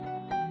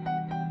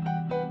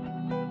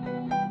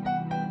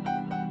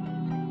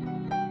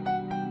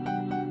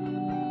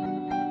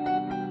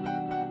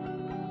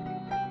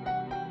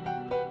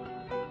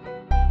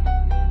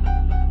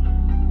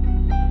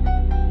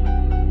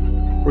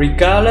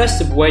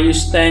Regardless of where you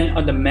stand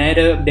on the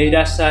matter of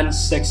data science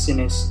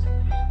sexiness,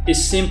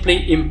 it's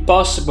simply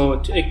impossible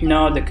to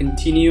ignore the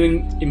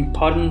continuing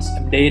importance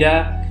of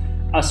data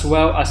as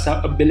well as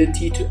our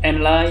ability to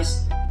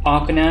analyze,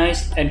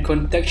 organize, and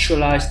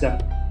contextualize them.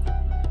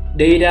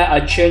 Data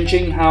are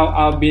changing how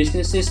our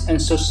businesses and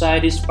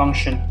societies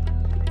function.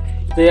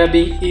 They are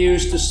being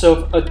used to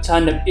solve a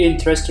ton of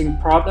interesting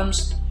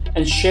problems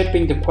and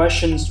shaping the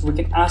questions we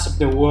can ask of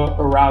the world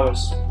around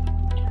us.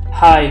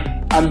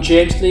 Hi, I'm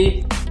James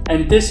Lee,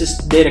 and this is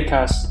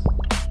DataCast.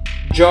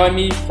 Join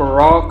me for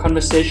raw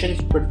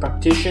conversations with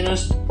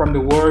practitioners from the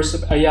worlds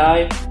of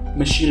AI,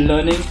 machine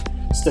learning,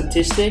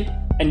 statistics,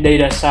 and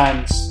data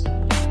science.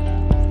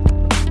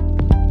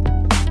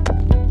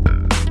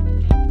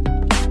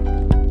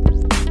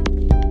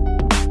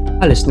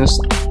 Hi listeners,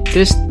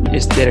 this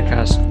is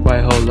DataCast, where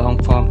I hold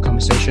long-form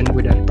conversation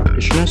with data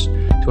practitioners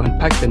to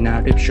unpack the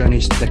narrative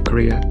journeys of their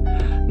career.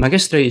 My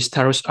guest today is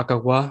Tarush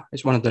Aggarwal,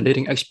 is one of the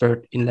leading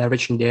experts in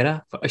leveraging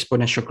data for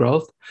exponential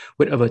growth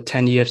with over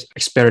 10 years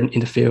experience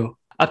in the field.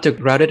 After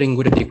graduating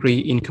with a degree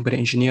in computer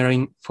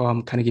engineering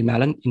from Carnegie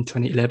Mellon in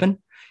 2011,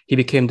 he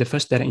became the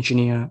first data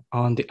engineer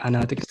on the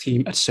analytics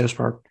team at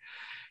Salesforce.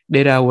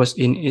 Data was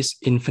in its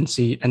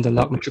infancy, and the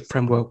log metric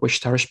framework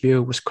which Tarush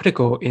built was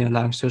critical in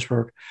allowing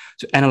Salesforce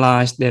to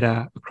analyze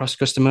data across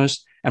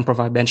customers and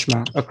provide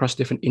benchmarks across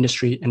different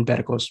industry and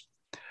verticals.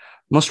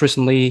 Most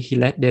recently, he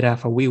led data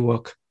for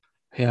WeWork.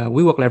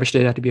 WeWork leveraged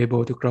data to be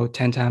able to grow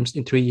 10 times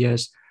in 3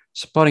 years,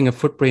 supporting a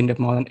footprint of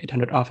more than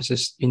 800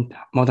 offices in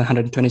more than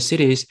 120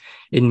 cities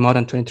in more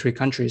than 23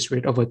 countries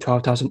with over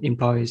 12,000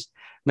 employees,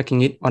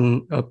 making it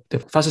one of the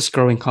fastest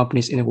growing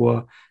companies in the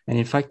world. And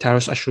in fact,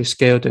 Tarush actually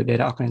scaled the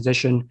data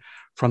organization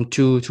from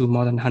 2 to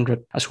more than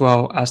 100, as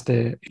well as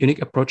the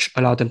unique approach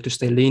allowed them to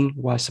stay lean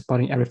while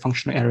supporting every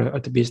functional area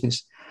of the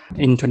business.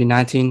 In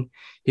 2019,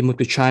 he moved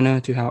to China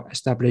to help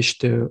establish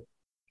the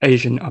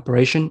Asian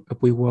operation of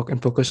WeWork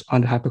and focus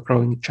on the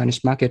hyper-growing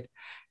Chinese market.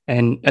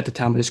 And at the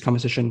time of this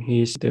conversation,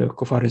 he's the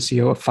co-founder and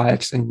CEO of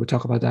 5X, and we'll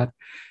talk about that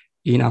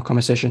in our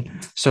conversation.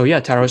 So yeah,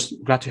 Tarush,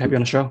 glad to have you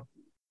on the show.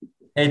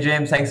 Hey,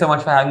 James, thanks so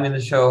much for having me on the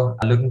show.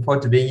 I'm looking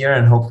forward to being here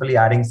and hopefully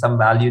adding some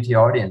value to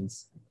your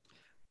audience.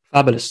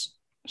 Fabulous.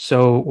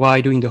 So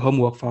while doing the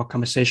homework for our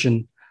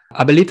conversation,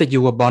 I believe that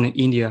you were born in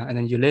India and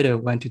then you later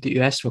went to the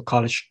US for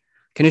college.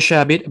 Can you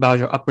share a bit about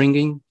your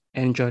upbringing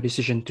and your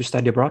decision to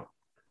study abroad?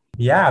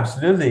 Yeah,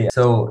 absolutely.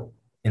 So,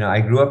 I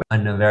grew up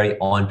in a very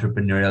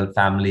entrepreneurial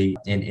family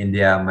in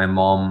India. My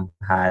mom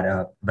had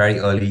a very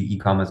early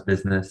e-commerce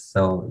business.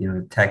 So,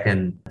 tech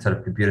and sort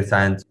of computer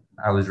science.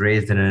 I was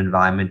raised in an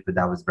environment where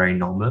that was very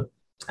normal.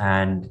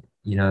 And,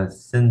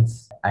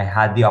 since I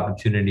had the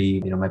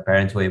opportunity, my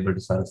parents were able to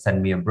sort of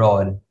send me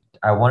abroad.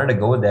 I wanted to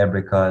go there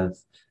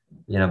because,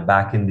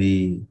 back in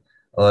the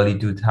early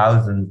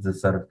 2000s, the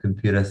sort of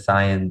computer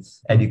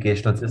science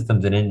educational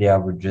systems in India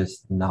were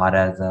just not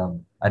as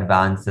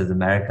advanced as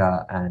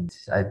America. And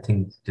I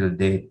think till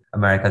date,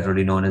 America is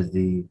really known as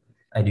the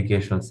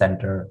educational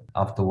center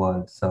of the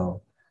world.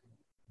 So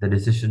the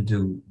decision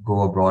to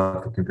go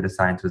abroad for computer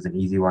science was an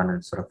easy one.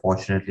 And sort of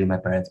fortunately, my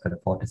parents could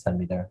afford to send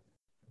me there.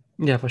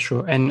 Yeah, for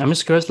sure. And I'm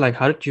just curious,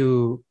 how did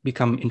you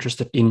become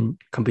interested in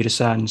computer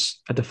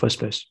science at the first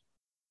place?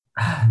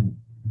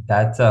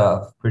 That's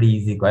a pretty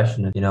easy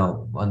question.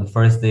 On the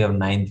first day of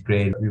ninth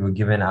grade, we were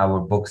given our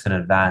books in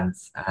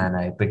advance, and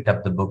I picked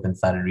up the book and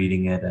started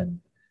reading it and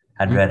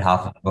had read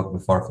half of the book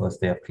before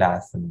first day of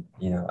class. And,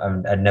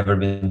 I'd never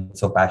been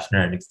so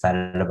passionate and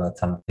excited about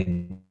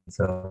something.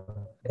 So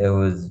it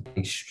was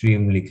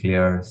extremely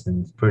clear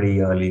since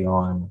pretty early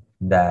on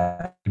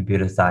that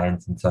computer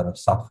science and sort of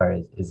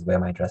software is where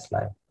my interest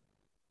lie.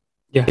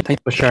 Yeah,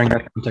 thanks for sharing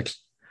that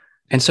context.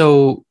 And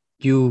so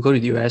you go to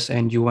the US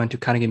and you went to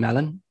Carnegie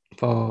Mellon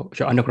for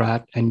your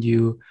undergrad, and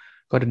you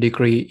got a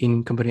degree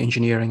in computer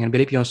engineering, and I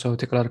believe you also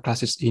take a lot of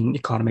classes in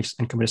economics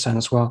and computer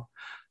science as well.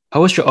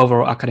 How was your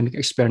overall academic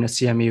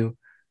experience at CMU?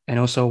 And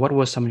also, what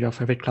were some of your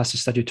favorite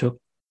classes that you took?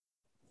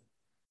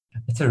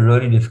 It's a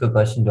really difficult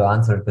question to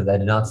answer because I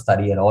did not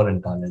study at all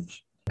in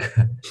college.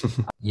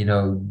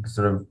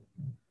 Sort of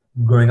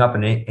growing up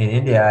in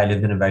India, I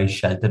lived in a very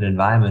sheltered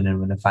environment.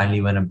 And when I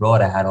finally went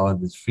abroad, I had all of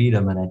this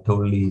freedom, and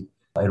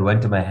it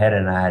went to my head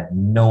and I had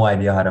no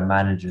idea how to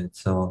manage it.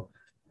 So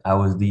I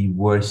was the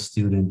worst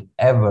student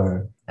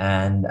ever.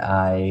 And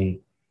I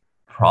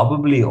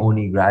probably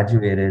only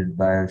graduated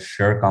by a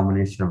sheer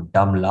combination of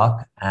dumb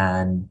luck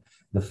and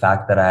the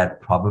fact that I had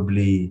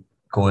probably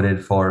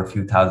coded for a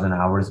few thousand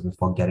hours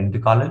before getting to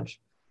college.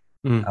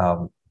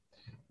 My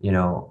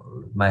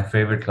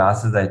favorite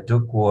classes I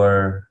took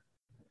were,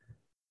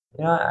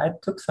 I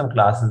took some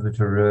classes which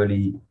were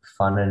really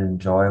fun and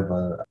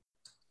enjoyable.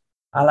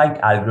 I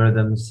liked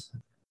algorithms.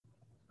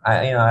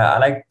 I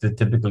like the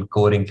typical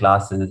coding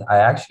classes. I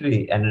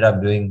actually ended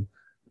up doing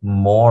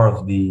more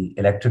of the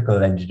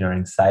electrical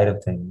engineering side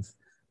of things.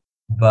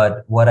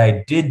 But what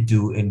I did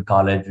do in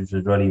college, which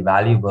was really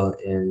valuable,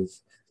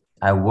 is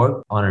I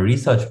worked on a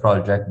research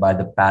project by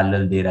the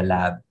Parallel Data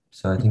Lab.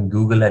 So I think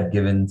Google had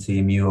given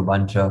CMU a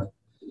bunch of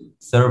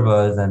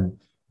servers, and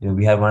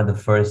we had one of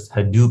the first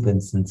Hadoop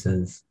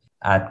instances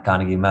at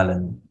Carnegie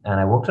Mellon. And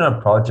I worked on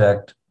a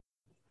project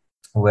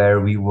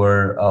where we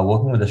were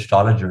working with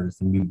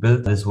astrologers, and we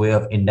built this way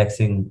of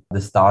indexing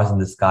the stars in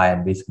the sky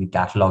and basically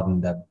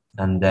cataloging them.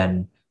 And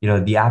then,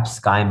 the app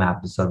Sky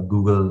Map, the sort of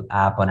Google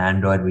app on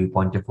Android where you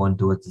point your phone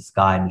towards the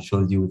sky and it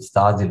shows you which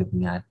stars you're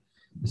looking at,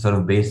 sort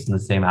of based on the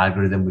same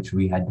algorithm which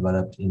we had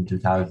developed in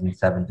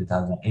 2007,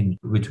 2008,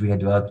 which we had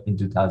developed in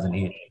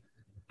 2008.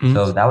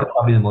 So that was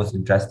probably the most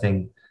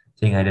interesting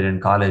thing I did in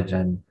college,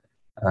 and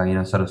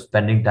sort of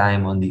spending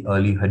time on the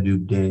early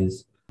Hadoop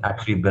days,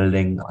 actually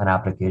building an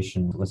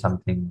application was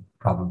something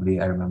probably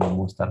I remember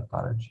most out of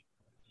college.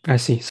 I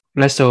see. So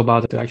less so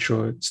about the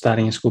actual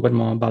studying in school, but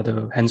more about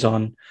the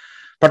hands-on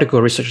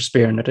practical research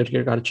experience that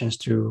you got a chance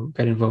to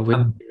get involved with.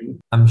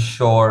 I'm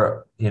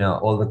sure,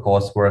 all the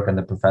coursework and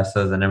the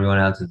professors and everyone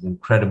else is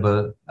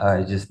incredible.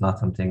 It's just not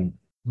something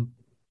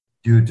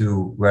due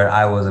to where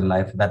I was in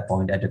life at that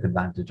point I took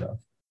advantage of.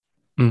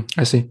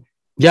 I see.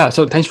 Yeah,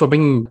 so thanks for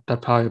bringing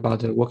that part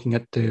about working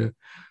at the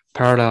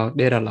parallel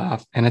data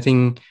lab. And I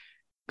think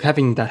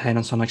having that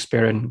hands-on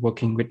experience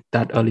working with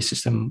that early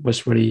system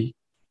was really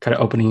kind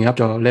of opening up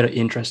your little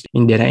interest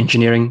in data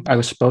engineering, I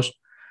suppose.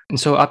 And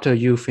so after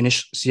you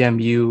finished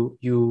CMU,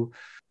 you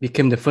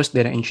became the first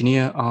data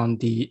engineer on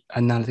the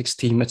analytics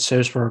team at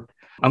Salesforce.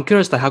 I'm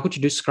curious, how could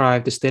you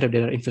describe the state of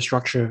data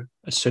infrastructure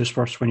at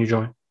Salesforce when you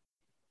joined?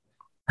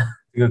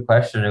 Good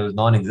question. It was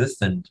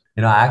non-existent.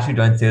 I actually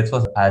joined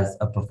Salesforce as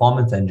a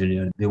performance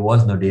engineer. There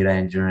was no data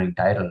engineering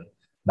title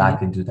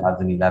back in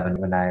 2011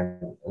 when I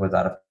was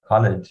out of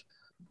college.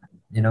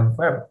 Kind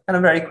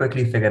of very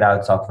quickly figured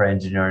out software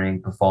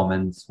engineering.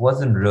 Performance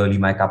wasn't really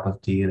my cup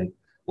of tea. Like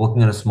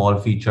working on a small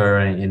feature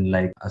in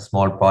like a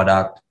small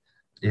product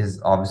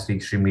is obviously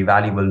extremely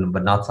valuable,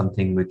 but not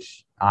something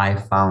which I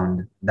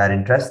found that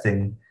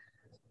interesting.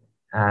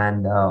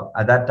 And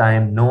at that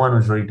time, no one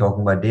was really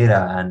talking about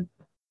data. And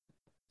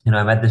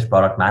I met this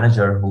product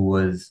manager who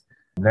was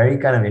very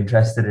kind of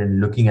interested in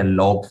looking at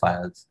log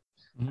files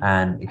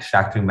and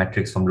extracting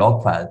metrics from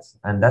log files.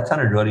 And that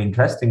sounded really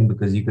interesting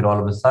because you could all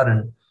of a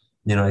sudden,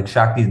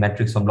 extract these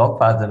metrics from log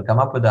files and come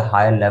up with a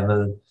higher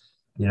level,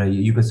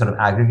 you could sort of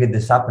aggregate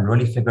this up and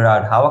really figure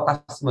out how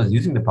are customers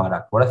using the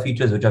product? What are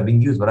features which are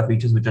being used? What are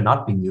features which are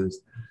not being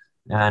used?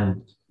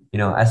 And,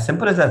 as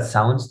simple as that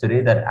sounds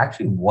today, that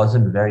actually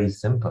wasn't very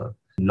simple.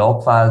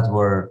 Log files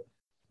were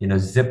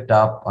zipped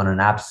up on an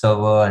app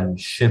server and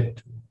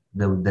shipped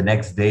the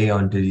next day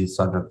onto these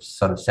sort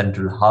of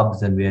central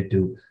hubs, and we had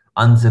to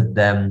unzip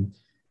them,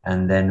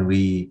 and then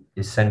we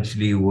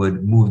essentially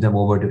would move them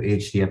over to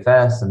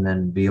HDFS, and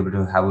then be able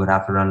to would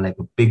have to run like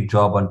a big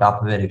job on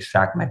top of it,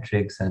 extract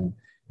metrics, and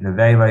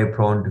very, very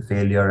prone to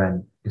failure.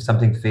 And if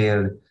something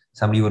failed,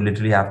 somebody would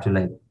literally have to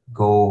like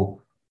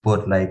go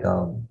put like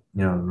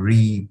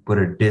put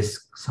a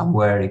disk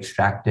somewhere,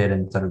 extract it,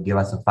 and sort of give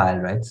us a file,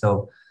 right?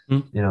 So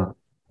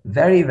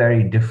very,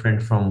 very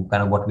different from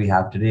kind of what we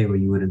have today, where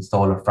you would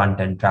install a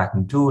front-end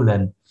tracking tool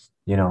and,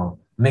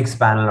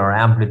 Mixpanel or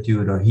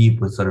Amplitude or Heap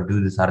would sort of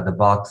do this out of the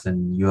box,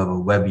 and you have a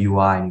web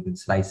UI and you can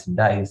slice and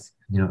dice,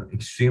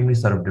 extremely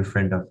sort of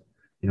different of,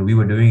 we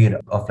were doing it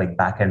of like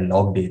back-end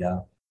log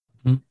data.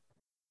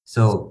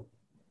 So,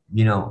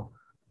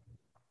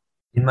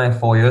 in my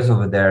 4 years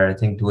over there, I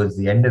think towards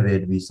the end of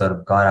it, we sort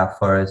of got our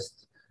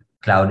first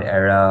cloud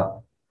era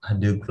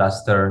Hadoop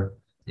cluster.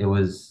 It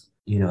was,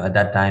 at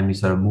that time, we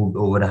sort of moved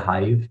over to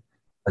Hive.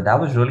 But that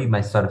was really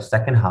my sort of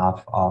second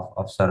half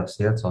of sort of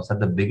Salesforce. At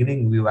the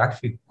beginning, we were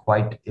actually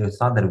it's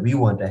not that we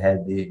weren't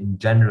ahead. In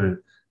general,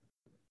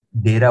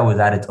 data was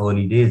at its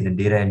early days, and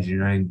data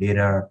engineering,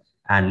 data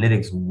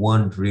analytics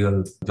weren't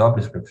real job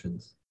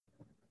descriptions.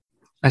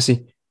 I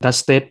see. That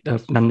state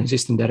of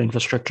non-existent data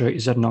infrastructure,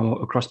 is that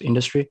normal across the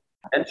industry?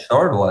 And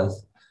sure it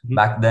was.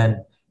 Back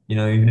then,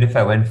 even if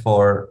I went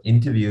for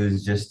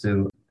interviews just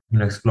to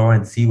explore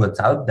and see what's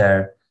out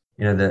there,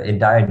 the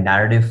entire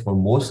narrative for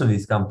most of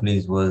these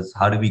companies was,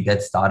 how do we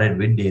get started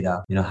with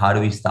data? How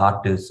do we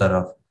start to sort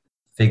of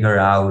figure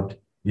out,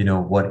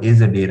 what is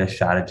a data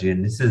strategy?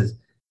 And this is,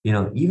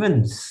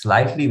 even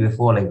slightly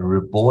before like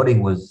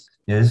reporting was,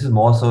 this is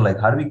more so like,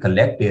 how do we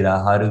collect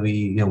data? How do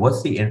we,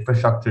 what's the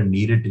infrastructure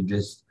needed to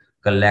just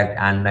collect,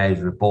 analyze,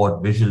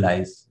 report,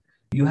 visualize?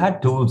 You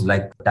had tools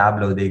like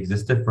Tableau, they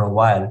existed for a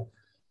while,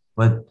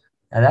 but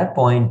at that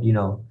point,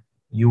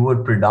 you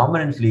would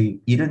predominantly,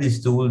 either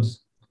these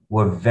tools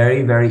were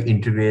very, very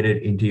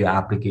integrated into your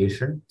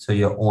application. So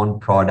your own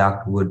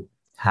product would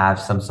have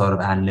some sort of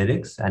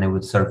analytics and it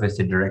would surface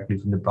it directly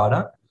from the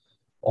product.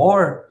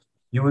 Or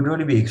you would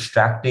really be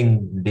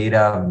extracting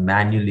data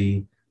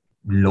manually,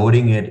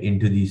 loading it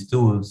into these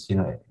tools,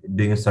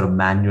 doing a sort of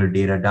manual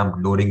data dump,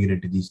 loading it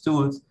into these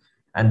tools,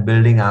 and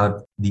building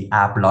out the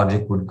app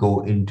logic would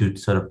go into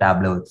sort of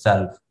Tableau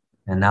itself.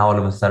 And now all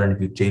of a sudden, if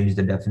you change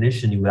the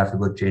definition, you would have to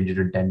go change it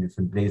in 10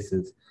 different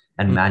places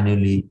and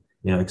manually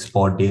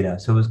export data.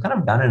 So it was kind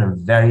of done in a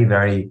very,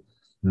 very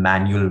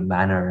manual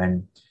manner.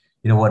 And,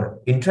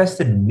 what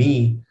interested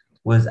me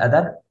was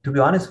to be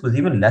honest, was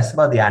even less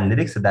about the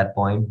analytics at that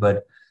point,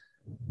 but,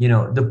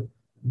 the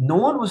no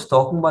one was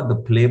talking about the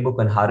playbook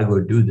on how to go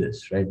do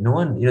this, right? No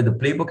one, the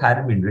playbook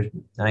hadn't been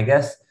written. And I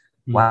guess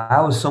why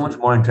I was so much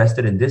more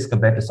interested in this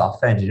compared to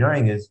software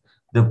engineering is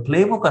the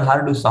playbook on how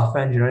to do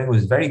software engineering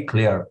was very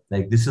clear.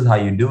 Like, this is how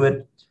you do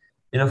it.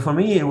 For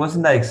me, it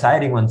wasn't that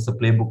exciting once the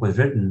playbook was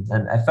written.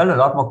 And I felt a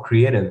lot more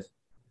creative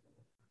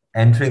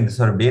entering the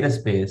sort of data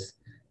space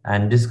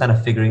and just kind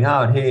of figuring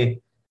out, hey,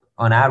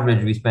 on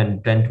average, we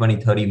spend 10,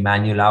 20, 30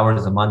 manual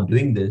hours a month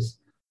doing this.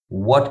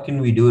 What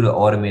can we do to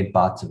automate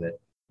parts of it?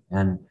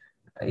 And,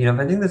 I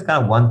think there's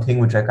kind of one thing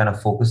which I kind of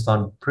focused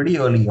on pretty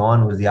early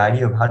on was the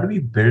idea of how do we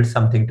build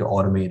something to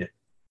automate it?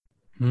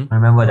 I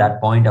remember at that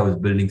point, I was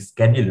building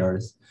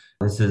schedulers.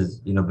 This is,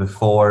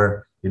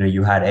 before,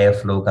 you had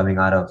Airflow coming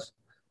out of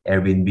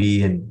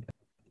Airbnb. And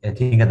I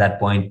think at that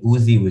point,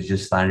 Uzi was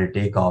just starting to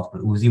take off,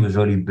 but Uzi was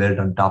really built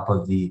on top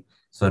of the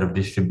sort of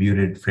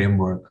distributed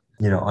framework,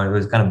 or it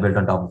was kind of built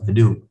on top of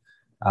Hadoop.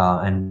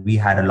 And we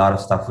had a lot of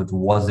stuff which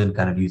wasn't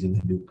kind of using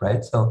Hadoop,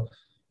 right? So,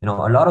 a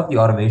lot of the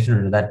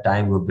automation at that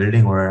time we're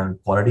building were around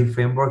quality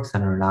frameworks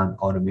and around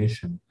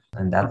automation.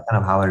 And that's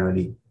kind of how I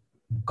really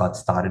got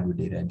started with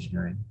data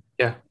engineering.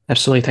 Yeah,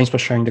 absolutely. Thanks for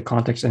sharing the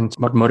context and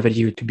what motivated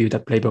you to build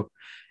that playbook.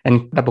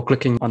 And double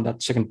clicking on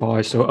that second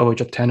point, so over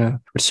your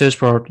tenure with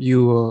Salesforce,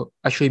 you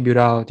actually built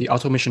out the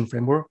automation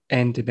framework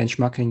and the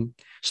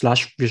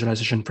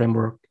benchmarking/visualization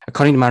framework.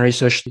 According to my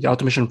research, the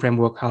automation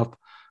framework helped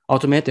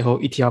automate the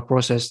whole ETL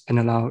process and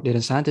allow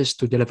data scientists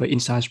to deliver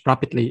insights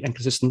rapidly and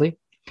consistently.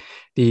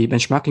 The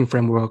benchmarking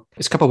framework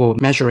is capable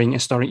of measuring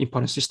and storing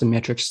important system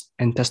metrics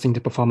and testing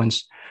the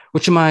performance.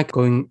 Would you mind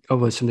going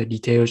over some of the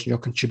details, your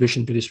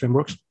contribution to these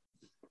frameworks?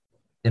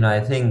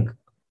 I think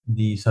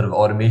the sort of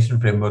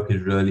automation framework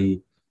is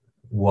really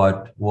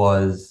what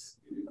was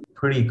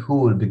pretty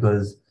cool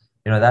because,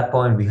 at that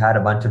point we had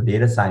a bunch of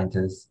data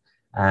scientists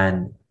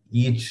and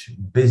each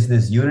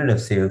business unit of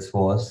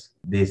Salesforce,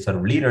 they sort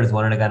of leaders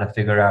wanted to kind of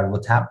figure out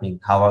what's happening,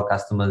 how are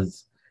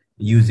customers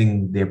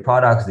using their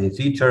products, their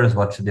features,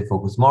 what should they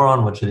focus more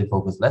on, what should they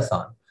focus less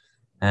on.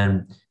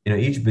 And,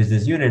 each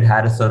business unit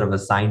had a sort of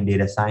assigned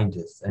data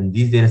scientist. And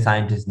these data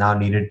scientists now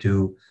needed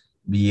to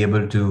be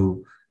able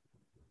to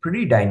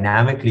pretty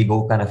dynamically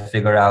go kind of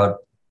figure out,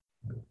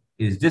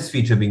 is this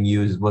feature being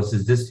used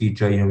versus this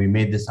feature? We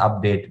made this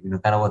update,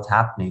 kind of what's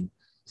happening.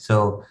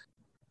 So,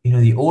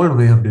 the old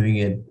way of doing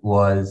it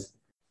was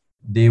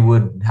they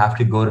would have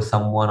to go to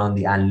someone on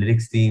the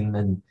analytics team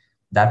and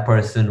that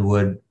person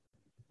would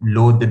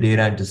load the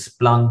data into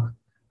Splunk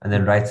and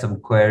then write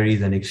some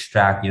queries and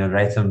extract,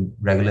 write some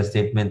regular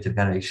statements to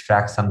kind of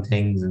extract some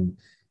things and,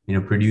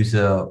 produce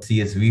a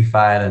CSV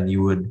file and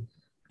you would,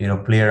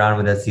 play around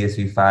with that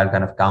CSV file,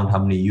 kind of count how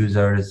many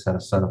users,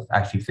 sort of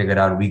actually figure it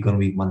out week on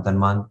week, month on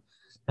month.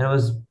 And it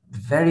was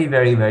very,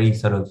 very, very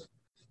sort of,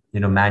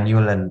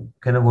 manual. And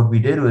kind of what we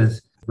did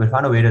was we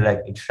found a way to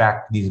like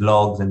extract these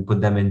logs and put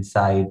them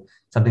inside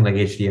something like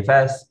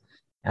HDFS.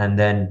 And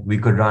then we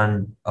could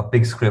run a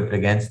pig script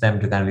against them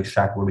to kind of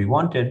extract what we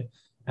wanted.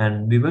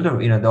 And we built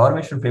the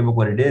automation framework,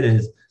 what it did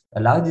is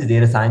allow these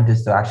data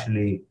scientists to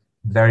actually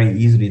very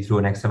easily through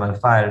an XML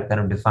file kind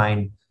of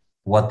define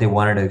what they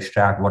wanted to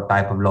extract, what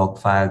type of log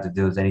files, if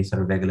there was any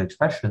sort of regular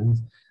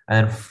expressions.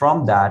 And then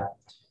from that,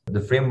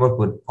 the framework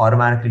would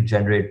automatically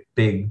generate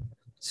pig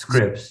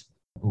scripts,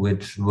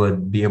 which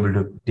would be able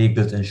to take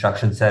this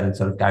instruction set and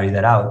sort of carry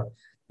that out.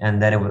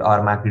 And then it would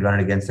automatically run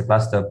it against the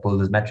cluster, pull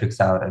those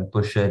metrics out and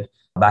push it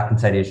back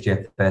inside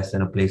HDFS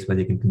in a place where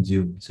they can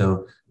consume.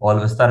 So all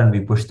of a sudden,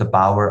 we push the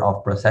power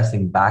of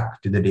processing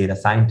back to the data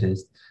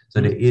scientist. So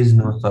there is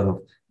no sort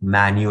of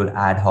manual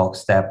ad hoc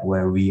step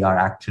where we are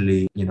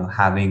actually,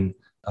 having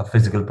a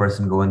physical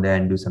person go in there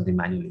and do something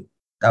manually.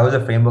 That was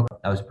a framework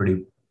I was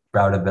pretty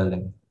proud of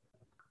building.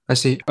 I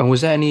see. And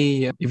was there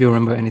any, if you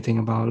remember anything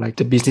about like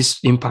the business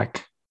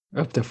impact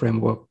of the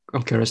framework?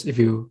 I'm curious if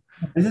you...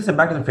 Business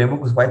impact of the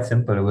framework was quite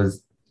simple. It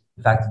was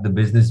the fact that the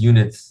business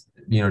units,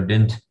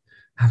 didn't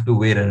have to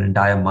wait an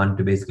entire month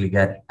to basically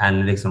get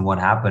analytics on what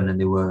happened. And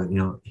they were,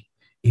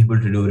 able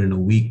to do it in a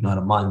week, not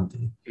a month.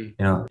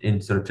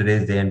 In sort of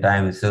today's day and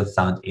time, it still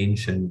sounds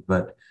ancient,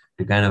 but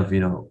to kind of,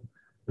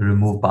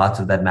 remove parts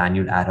of that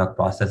manual ad hoc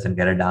process and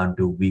get it down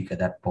to a week at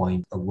that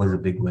point was a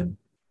big win.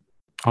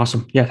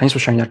 Awesome. Yeah, thanks for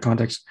sharing that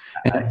context.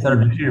 I sort of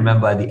literally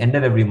remember at the end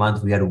of every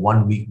month, we had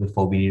 1 week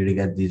before we needed to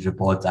get these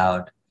reports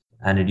out.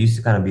 And it used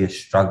to kind of be a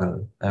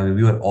struggle. I mean,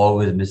 we would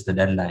always miss the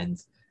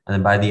deadlines. And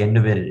then by the end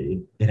of it,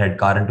 it had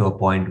gotten to a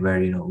point where,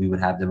 we would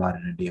have them out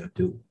in a day or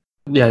two.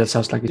 Yeah, that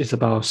sounds like it's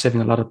about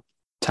saving a lot of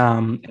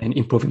time and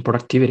improving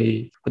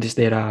productivity for this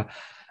data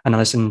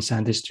analysts and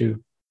scientists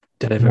to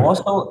deliver.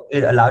 Also,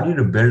 it allowed you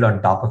to build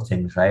on top of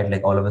things, right?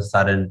 Like all of a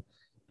sudden,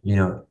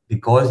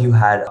 because you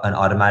had an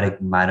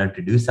automatic manner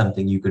to do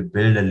something, you could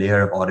build a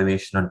layer of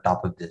automation on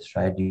top of this,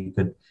 right? You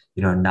could,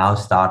 now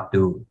start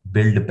to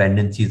build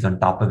dependencies on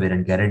top of it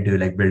and get into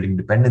like building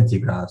dependency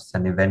graphs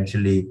and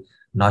eventually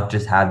not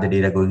just have the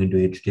data going into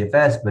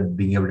HDFS, but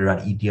being able to run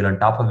ETL on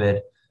top of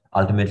it,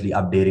 ultimately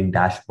updating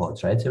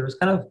dashboards, right? So it was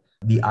kind of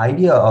the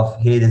idea of,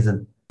 hey,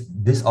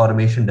 this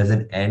automation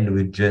doesn't end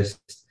with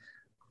just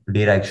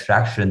data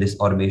extraction, this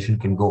automation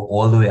can go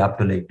all the way up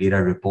to like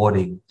data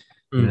reporting.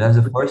 You know, Mm. that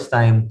was the first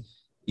time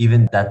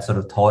even that sort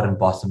of thought and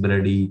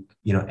possibility,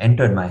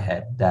 entered my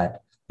head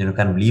that,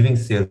 kind of leaving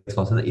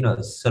Salesforce, so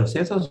that, sort of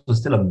Salesforce was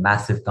still a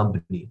massive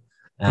company.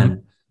 Mm.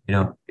 And,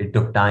 it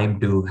took time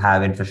to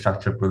have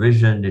infrastructure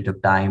provision. It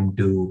took time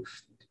to,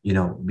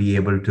 be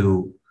able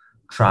to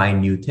try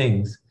new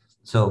things.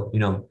 So,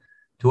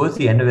 towards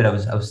the end of it, I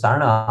was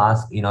starting to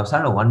ask, I was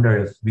starting to wonder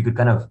if we could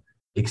kind of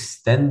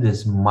extend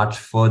this much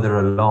further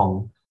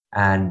along,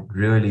 and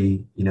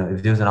really,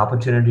 if there was an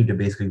opportunity to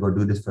basically go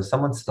do this for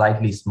someone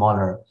slightly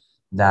smaller,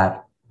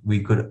 that we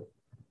could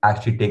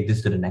actually take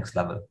this to the next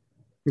level.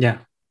 Yeah,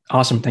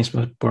 awesome. Thanks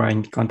for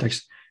providing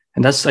context.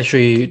 And that's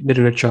actually did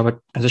a good job at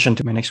transition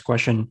to my next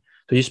question.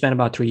 So you spent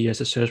about 3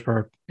 years at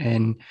Salesforce,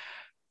 and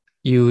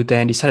you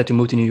then decided to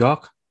move to New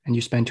York, and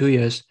you spent 2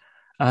 years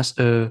as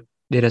a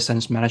data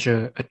science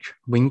manager at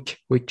Wink,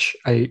 which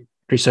I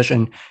researched,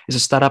 and is a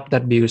startup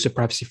that builds a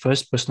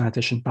privacy-first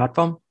personalization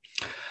platform.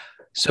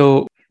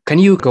 So can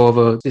you go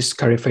over this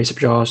career phase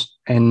of yours,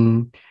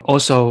 and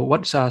also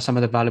what are some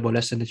of the valuable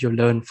lessons that you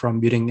learned from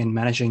building and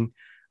managing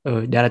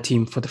a data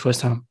team for the first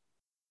time?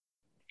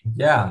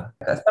 Yeah,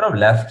 I sort of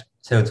left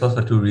Salesforce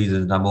for two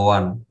reasons. Number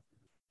one,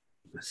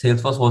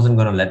 Salesforce wasn't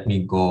going to let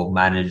me go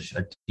manage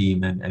a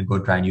team and go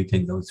try new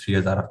things. I was 3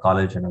 years out of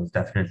college, and I was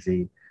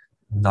definitely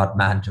not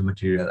manager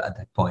material at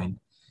that point.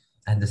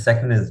 And the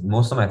second is,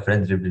 most of my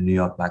friends lived in New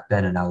York back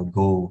then, and I would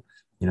go,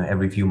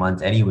 every few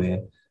months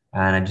anyway.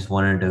 And I just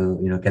wanted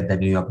to, get that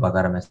New York bug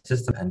out of my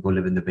system and go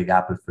live in the Big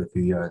Apple for a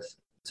few years.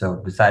 So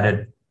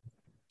decided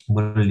I'm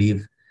going to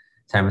leave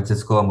San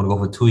Francisco. I'm going to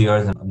go for 2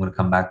 years, and I'm going to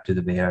come back to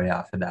the Bay Area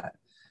after that.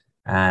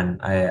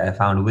 And I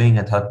found Wing.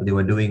 I thought what they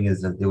were doing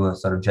is that they were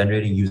sort of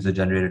generating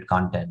user-generated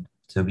content.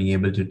 So being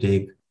able to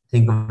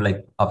think of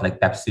like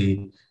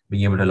Pepsi,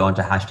 being able to launch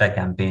a hashtag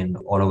campaign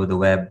all over the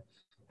web,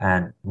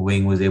 and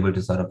Wing was able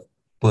to sort of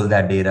pull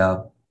that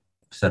data,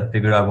 sort of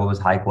figure out what was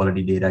high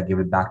quality data, give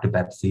it back to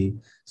Pepsi,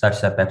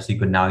 such that Pepsi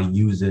could now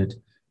use it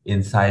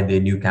inside their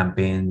new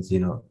campaigns.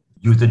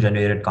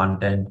 User-generated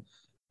content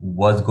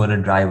was going to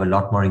drive a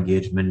lot more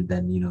engagement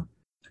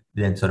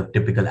than sort of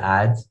typical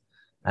ads.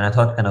 And I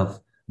thought kind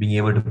of being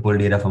able to pull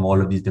data from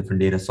all of these different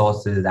data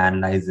sources,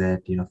 analyze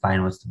it,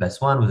 find what's the best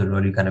one was a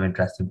really kind of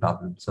interesting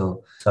problem.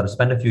 So sort of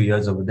spent a few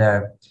years over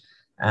there.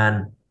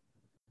 And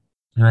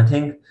I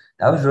think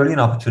that was really an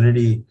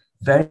opportunity,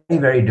 very,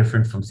 very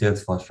different from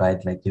Salesforce,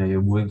 right? Like,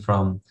 you're moving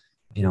from,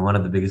 one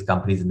of the biggest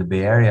companies in the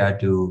Bay Area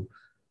to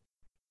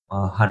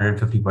a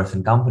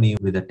 150-person company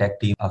with a tech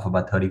team of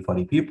about 30,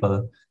 40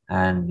 people,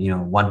 and,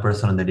 one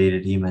person on the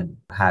data team, and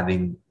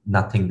having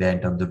nothing there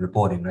in terms of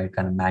reporting, right?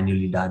 Kind of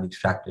manually done,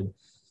 extracted.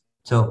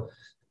 So,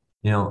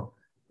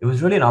 it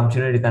was really an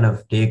opportunity to kind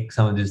of take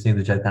some of these things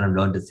which I kind of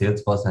learned at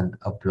Salesforce and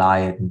apply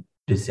it and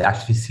to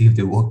actually see if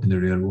they worked in the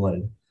real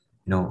world.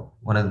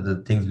 One of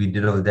the things we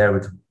did over there,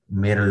 which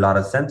made a lot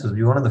of sense, was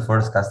we were one of the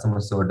first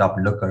customers to adopt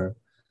Looker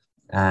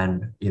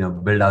and,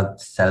 build out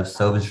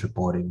self-service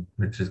reporting,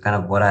 which is kind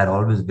of what I had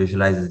always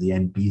visualized as the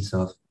end piece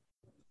of,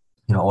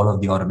 all of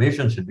the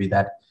automation should be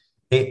that,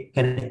 hey,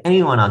 can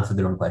anyone answer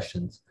their own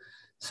questions?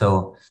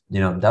 So,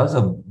 that was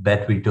a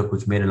bet we took,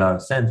 which made a lot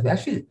of sense. We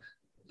actually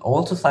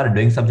also started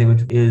doing something,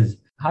 which is,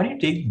 how do you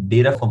take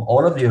data from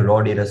all of your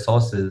raw data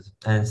sources,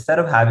 and instead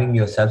of having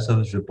your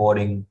self-service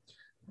reporting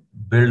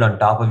build on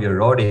top of your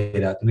raw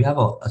data, we have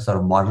a sort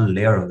of model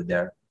layer over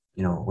there,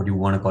 what you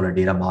want to call a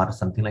data mart or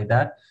something like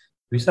that.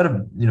 We sort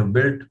of,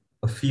 built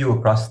a few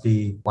across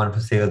the one for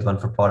sales, one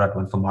for product,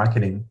 one for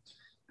marketing.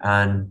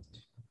 And,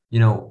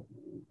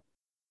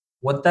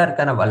 what that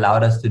kind of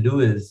allowed us to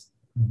do is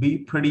be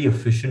pretty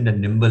efficient and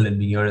nimble in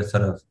being able to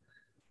sort of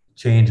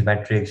change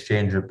metrics,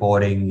 change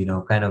reporting,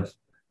 kind of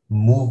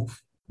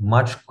move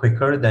much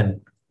quicker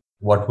than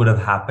what would have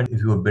happened if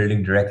you were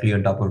building directly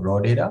on top of raw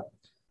data.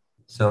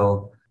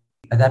 So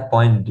at that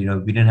point, we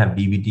didn't have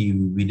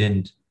DBT. We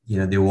didn't,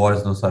 there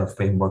was no sort of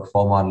framework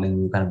for modeling.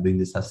 We were kind of doing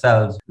this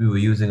ourselves. We were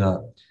using a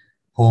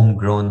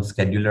homegrown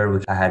scheduler,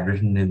 which I had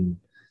written in,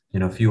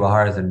 a few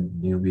hours, and,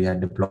 we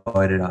had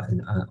deployed it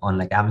on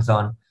like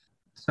Amazon.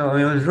 So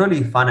it was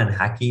really fun and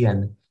hacky.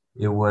 And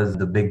it was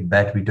the big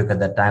bet we took at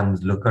that time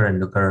was Looker, and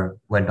Looker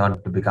went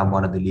on to become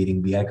one of the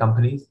leading BI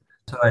companies.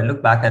 So I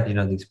look back at,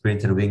 the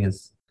experience at Wing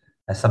as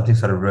something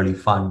sort of really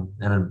fun.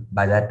 And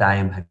by that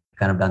time, I had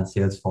kind of done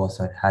Salesforce.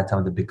 So I had some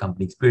of the big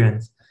company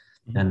experience,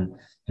 and,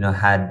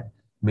 had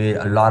made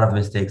a lot of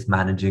mistakes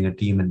managing a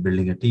team and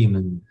building a team,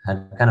 and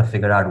had kind of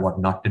figured out what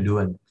not to do.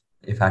 And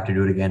if I had to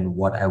do it again,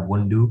 what I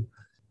wouldn't do.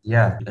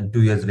 Yeah. And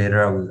 2 years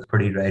later, I was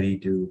pretty ready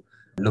to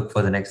look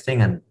for the next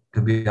thing. And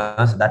to be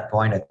honest, at that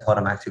point, I thought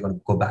I'm actually going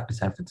to go back to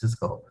San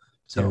Francisco.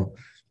 So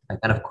I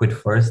kind of quit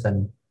first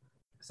and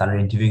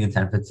started interviewing in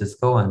San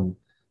Francisco. And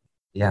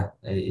yeah,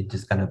 it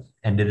just kind of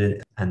ended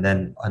it. And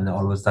then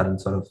all of a sudden,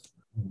 sort of,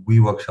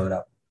 WeWork showed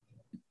up.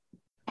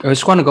 I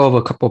just want to go over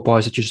a couple of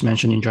points that you just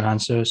mentioned in your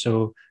answer.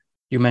 So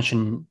you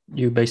mentioned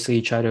you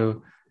basically try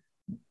to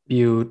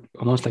build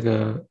almost like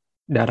a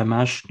data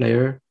mesh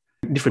layer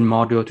different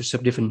module to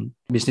serve different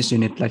business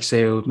units like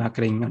sales,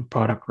 marketing, and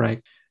product,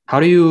 right? How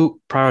do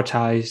you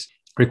prioritize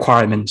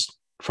requirements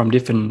from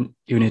different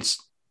units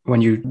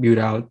when you build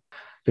out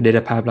your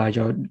data pipeline,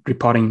 your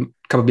reporting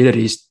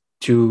capabilities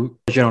to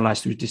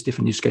generalize to these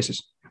different use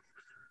cases?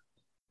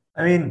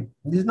 I mean,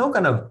 there's no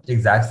kind of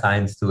exact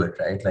science to it,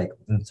 right? Like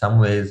in some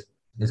ways,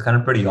 it's kind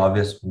of pretty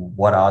obvious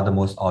what are the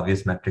most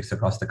obvious metrics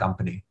across the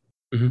company,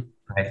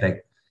 right?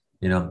 Like,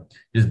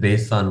 just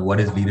based on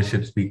what is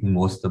leadership speaking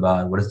most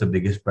about, what is the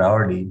biggest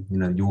priority, you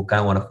kind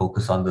of want to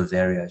focus on those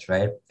areas,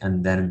 right?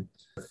 And then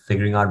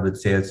figuring out with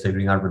sales,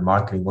 figuring out with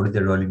marketing, what do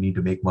they really need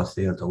to make more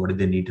sales, or what do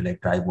they need to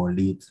like drive more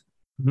leads?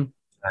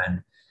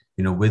 And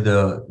with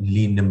a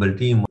lean, nimble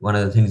team, one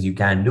of the things you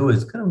can do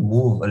is kind of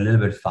move a little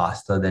bit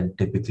faster than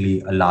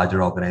typically a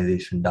larger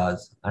organization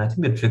does. And I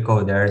think the trick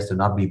over there is to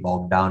not be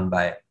bogged down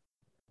by,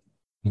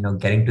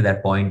 getting to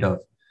that point of,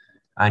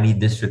 I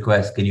need this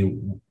request.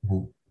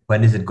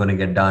 When is it going to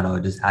get done? Or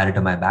just add it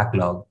to my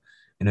backlog.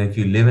 If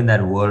you live in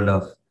that world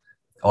of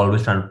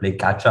always trying to play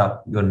catch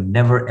up, you're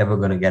never, ever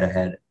going to get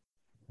ahead.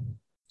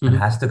 It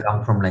has to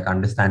come from like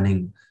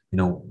understanding,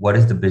 what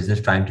is the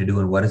business trying to do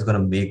and what is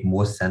going to make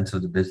most sense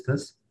of the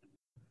business.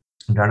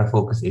 I'm trying to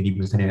focus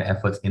 80% of your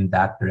efforts in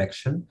that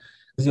direction,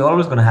 because you're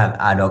always going to have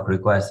ad hoc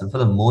requests. And for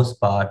the most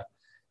part,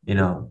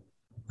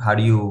 how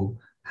do you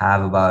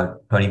have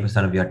about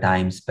 20% of your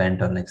time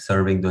spent on like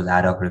serving those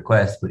ad hoc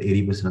requests, but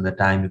 80% of the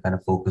time you kind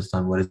of focused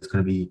on what is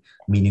going to be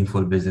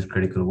meaningful business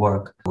critical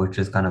work, which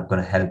is kind of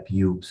going to help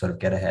you sort of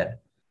get ahead.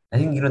 I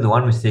think, the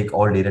one mistake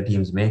all data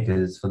teams make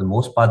is, for the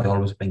most part, they're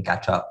always playing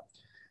catch up.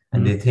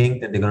 And they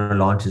think that they're going to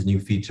launch this new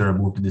feature or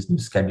move to this new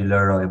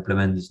scheduler or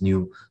implement this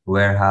new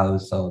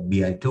warehouse or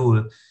BI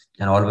tool.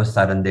 And all of a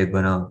sudden, they're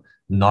going to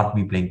not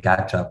be playing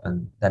catch up.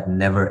 And that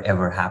never,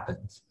 ever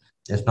happens.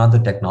 It's not the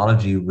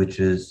technology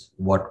which is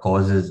what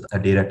causes a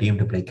data team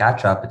to play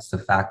catch up. It's the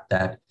fact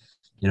that,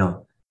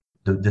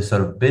 the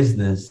sort of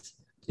business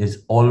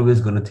is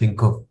always going to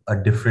think of a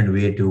different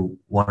way to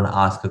want to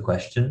ask a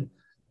question.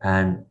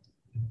 And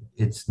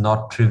it's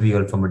not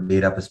trivial from a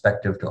data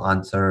perspective to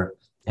answer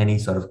any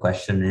sort of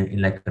question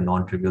in like a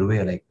non-trivial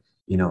way. Like,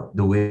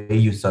 the way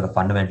you sort of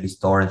fundamentally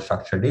store and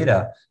structure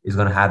data is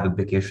going to have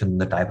implications on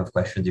the type of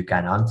questions you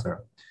can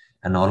answer.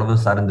 And all of a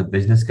sudden, the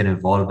business can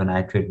evolve and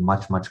iterate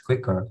much, much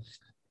quicker.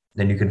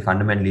 Then you can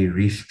fundamentally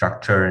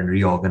restructure and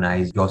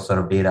reorganize your sort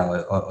of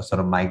data or sort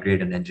of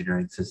migrate an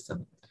engineering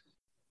system.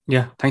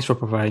 Yeah, thanks for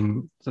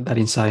providing that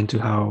insight into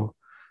how,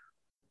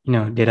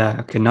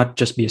 data can not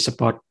just be a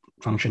support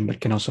function, but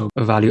can also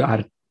value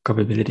added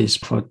capabilities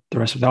for the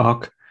rest of the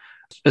org.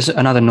 There's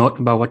another note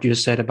about what you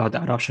just said about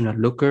the adoption of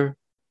Looker.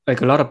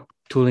 Like a lot of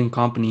tooling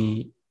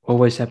company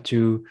always have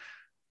to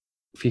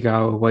figure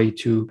out a way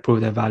to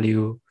prove their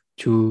value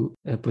to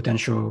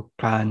potential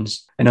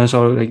clients. And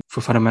also like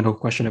for fundamental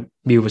question of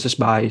build versus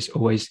buy is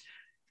always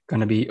going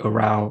to be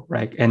around,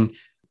 right? And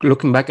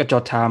looking back at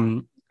your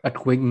time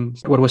at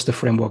Wings, what was the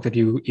framework that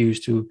you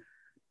used to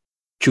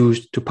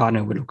choose to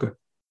partner with Looker?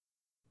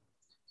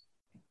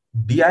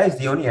 BI is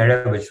the only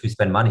area which we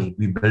spend money.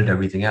 We built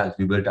everything else.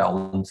 We built our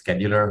own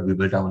scheduler. We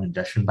built our own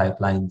ingestion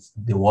pipelines.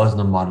 There was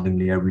no modeling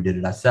layer. We did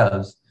it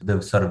ourselves.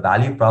 The sort of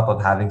value prop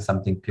of having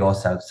something pure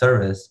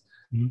self-service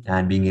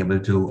and being able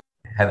to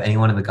have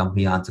anyone in the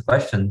company answer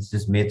questions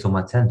just made so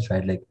much sense,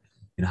 right? Like,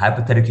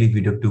 hypothetically, if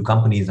we took two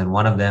companies and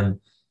one of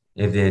them,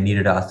 if they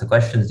needed to ask the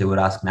questions, they would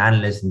ask an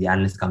analyst and the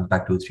analyst comes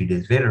back 2 or 3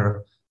 days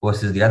later,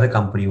 versus the other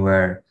company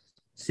where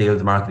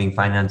sales, marketing,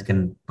 finance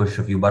can push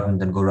a few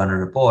buttons and go run a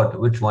report.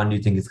 Which one do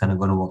you think is kind of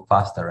going to work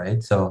faster,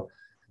 right? So,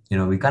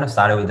 we kind of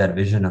started with that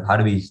vision of how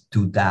do we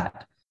do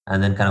that,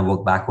 and then kind of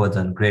work backwards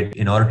and great.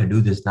 In order to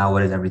do this, now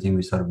what is everything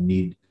we sort of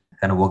need?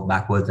 Kind of work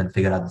backwards and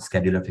figure out the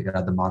scheduler, figure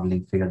out the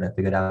modeling, figure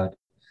it out.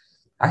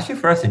 Actually,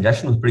 for us,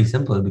 ingestion was pretty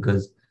simple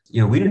because,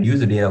 we didn't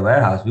use a data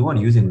warehouse. We weren't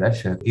using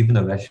Redshift, even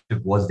though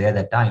Redshift was there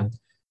that time.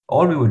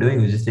 All we were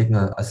doing was just taking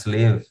a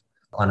slave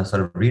on a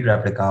sort of read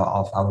replica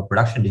of our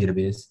production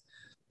database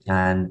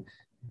and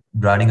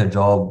running a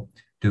job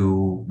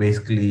to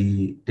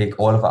basically take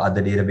all of our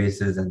other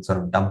databases and sort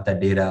of dump that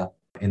data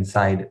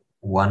inside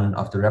one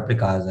of the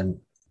replicas. And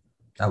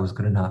that was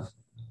good enough.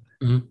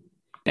 Mm-hmm.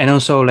 And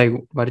also, like,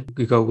 why did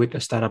you go with a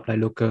startup like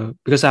Looker?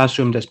 Because I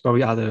assume there's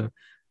probably other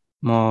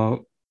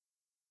more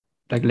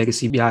like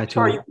legacy BI too.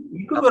 Sure,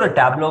 you could go to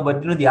Tableau,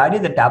 but the idea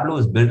that Tableau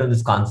is built on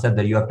this concept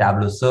that you have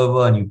Tableau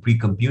server and you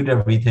pre-compute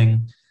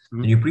everything.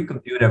 And you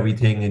pre-compute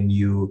everything and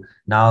you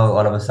now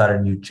all of a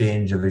sudden you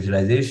change a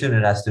visualization,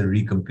 it has to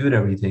recompute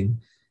everything.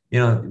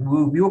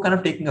 We were kind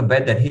of taking a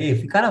bet that, hey,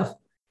 if we kind of,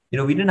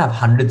 we didn't have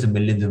hundreds of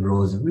millions of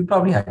rows, we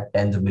probably had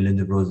tens of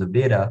millions of rows of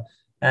data.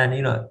 And,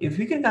 if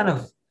we can kind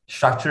of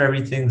structure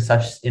everything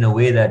such in a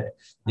way that,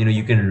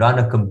 you can run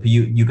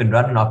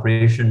an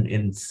operation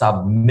in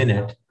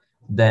sub-minute,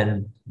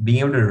 then being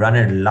able to run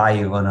it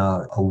live on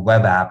a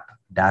web app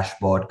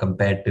dashboard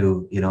compared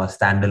to, a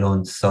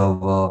standalone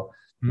server,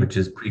 which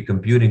is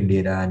pre-computing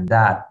data and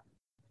that.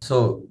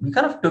 So we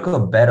kind of took a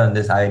bet on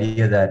this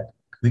idea that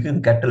we can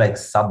get to like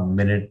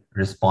sub-minute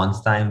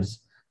response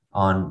times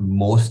on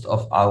most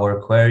of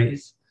our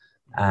queries.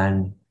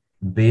 And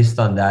based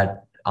on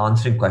that,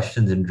 answering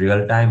questions in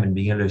real time and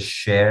being able to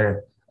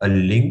share a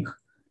link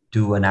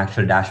to an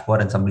actual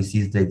dashboard, and somebody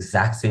sees the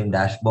exact same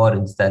dashboard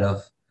instead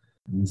of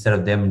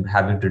them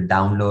having to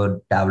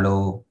download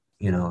Tableau,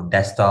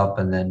 desktop,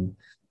 and then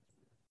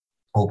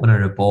open a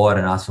report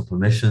and ask for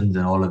permissions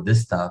and all of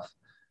this stuff.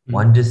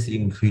 One just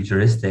seemed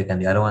futuristic,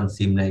 and the other one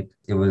seemed like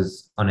it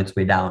was on its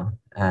way down.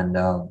 And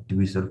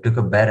we sort of took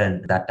a bet,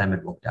 and that time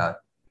it worked out.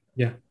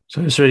 Yeah.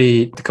 So it's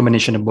really the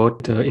combination of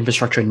both the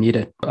infrastructure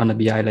needed on the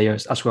BI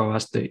layers as well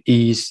as the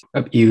ease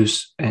of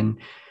use and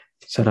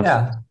sort of.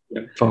 Yeah.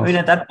 I mean,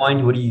 at that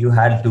point, you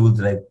had tools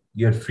like,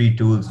 you had free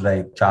tools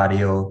like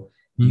Chartio,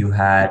 you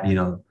had,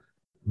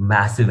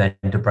 massive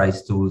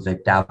enterprise tools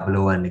like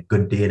Tableau and like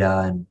Good Data,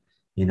 and,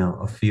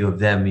 a few of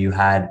them. You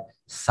had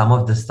some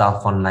of the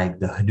stuff on like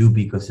the Hadoop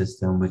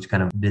ecosystem, which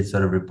kind of did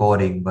sort of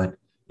reporting, but,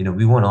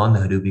 we weren't on the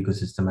Hadoop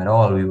ecosystem at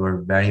all. We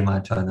were very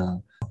much on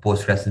a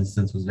Postgres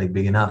instance was like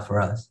big enough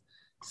for us.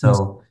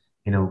 So,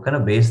 kind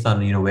of based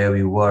on, where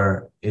we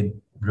were, it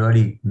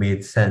really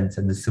made sense.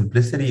 And the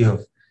simplicity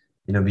of,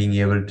 being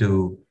able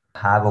to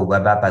have a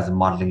web app as a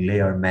modeling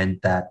layer meant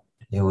that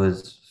it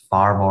was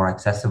far more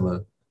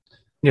accessible.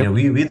 Yep.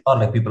 We thought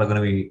like people are going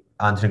to be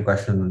answering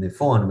questions on their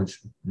phone,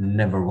 which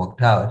never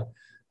worked out.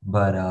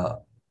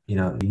 But,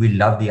 we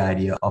love the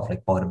idea of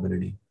like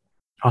portability.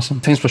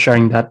 Awesome. Thanks for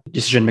sharing that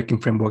decision-making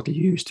framework that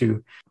you use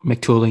to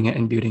make tooling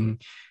and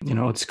building,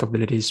 all these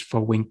capabilities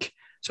for Wink.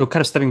 So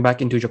kind of stepping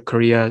back into your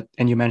career,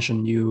 and you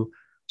mentioned you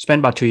spent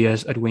about 2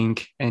 years at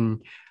Wink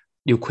and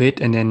you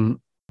quit, and then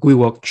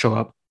WeWork showed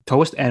up.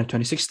 Towards the end of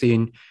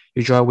 2016,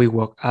 you joined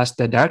WeWork as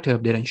the director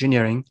of data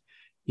engineering.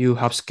 You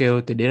have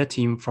scaled the data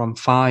team from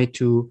 5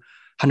 to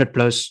 100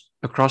 plus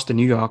across the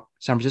New York,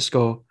 San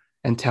Francisco,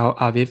 and Tel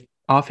Aviv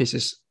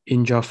offices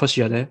in your first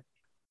year there.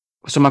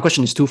 So my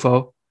question is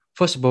twofold.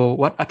 First of all,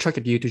 what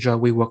attracted you to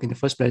join WeWork in the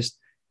first place?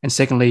 And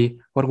secondly,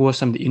 what were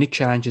some of the unique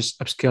challenges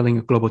of scaling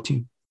a global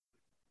team?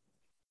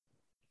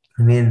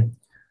 I mean,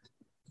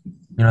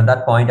 at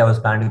that point, I was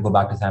planning to go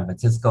back to San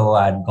Francisco.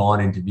 I had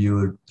gone,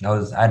 interviewed.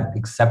 I'd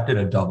accepted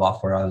a job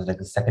offer. I was like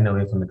a second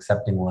away from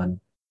accepting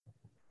one.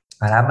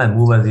 I had my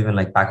movers even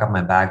like pack up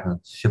my bag and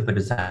ship it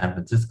to San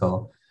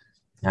Francisco.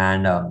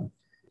 And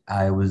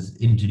I was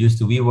introduced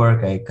to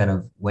WeWork. I kind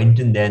of went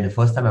in there, and the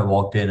first time I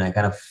walked in, I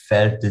kind of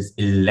felt this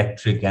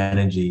electric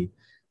energy,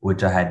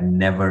 which I had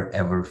never,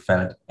 ever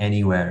felt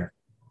anywhere.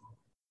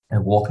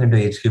 And walking into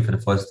HQ for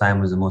the first time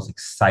was the most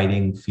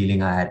exciting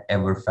feeling I had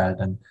ever felt.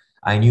 And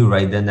I knew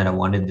right then that I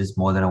wanted this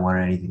more than I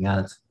wanted anything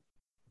else.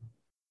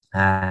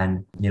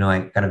 And, I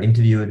kind of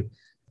interviewed.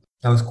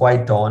 I was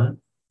quite torn.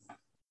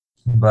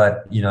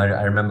 But,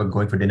 I remember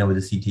going for dinner with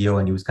the CTO,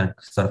 and he was kind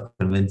of sort of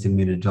convincing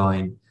me to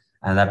join.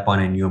 And at that point,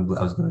 I knew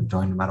I was going to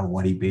join no matter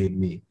what he paid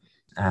me.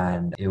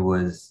 And it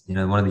was,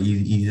 one of the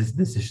easiest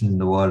decisions in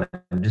the world.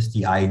 And just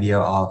the idea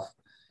of,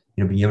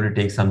 being able to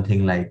take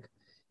something like,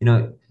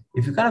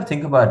 if you kind of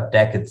think about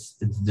tech, it's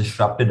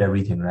disrupted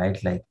everything,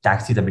 right? Like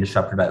taxis have been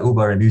disrupted by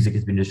Uber, and music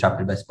has been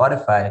disrupted by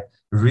Spotify.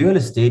 Real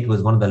estate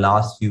was one of the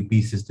last few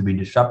pieces to be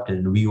disrupted,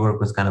 and WeWork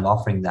was kind of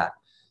offering that.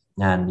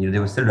 And, they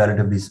were still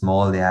relatively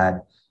small. They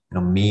had,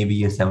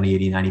 maybe a 70,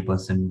 80,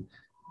 90%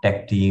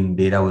 tech team.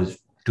 Data was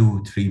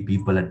 2-3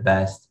 people at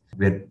best.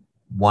 We had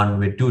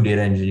 2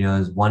 data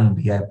engineers, 1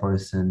 BI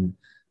person,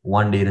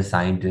 1 data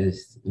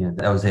scientist.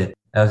 That was it.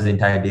 That was the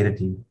entire data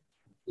team.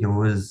 It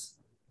was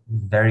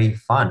very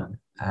fun.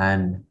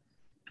 And,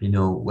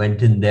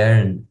 went in there,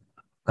 and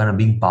kind of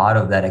being part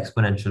of that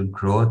exponential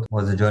growth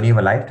was a journey of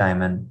a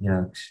lifetime.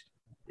 And,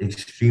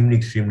 extremely,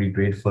 extremely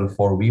grateful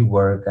for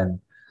WeWork and,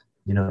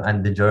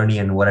 and the journey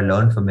and what I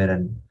learned from it.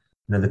 And,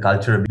 the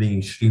culture of being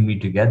extremely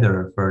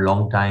together for a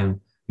long time.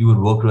 We would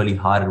work really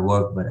hard at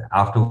work, but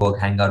after work,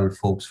 hang out with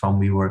folks from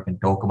WeWork and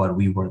talk about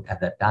WeWork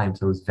at that time.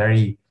 So it was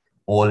very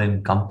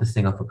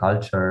all-encompassing of a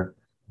culture.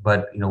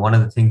 But, one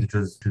of the things which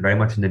was very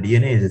much in the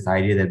DNA is this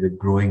idea that we're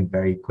growing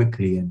very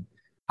quickly, and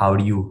how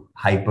do you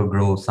hyper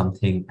grow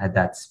something at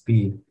that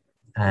speed?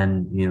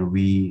 And,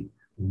 we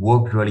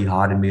worked really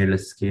hard and made it a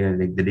scale.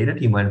 Like the data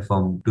team went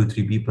from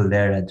 2-3 people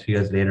there, and 3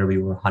 years later, we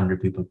were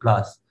 100 people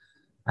plus.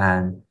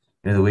 And,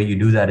 the way you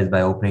do that is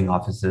by opening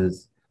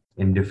offices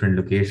in different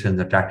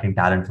locations, attracting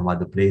talent from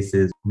other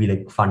places. We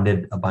like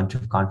funded a bunch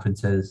of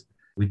conferences.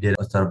 We did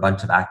a sort of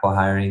bunch of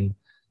acqui-hiring.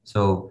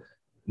 So,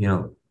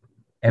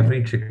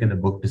 every trick in the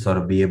book to sort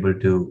of be able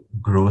to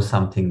grow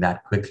something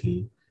that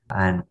quickly.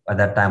 And at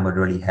that time, what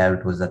really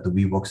helped was that the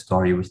WeWork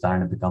story was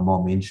starting to become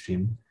more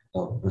mainstream.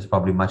 So it was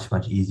probably much,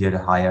 much easier to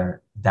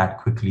hire that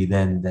quickly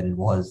then than it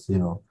was,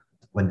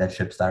 when that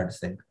ship started to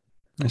sink.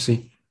 I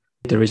see.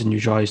 The reason you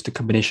join is the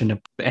combination of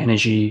the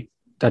energy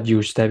that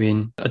you step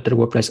in at the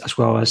workplace, as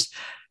well as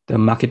the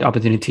market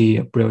opportunity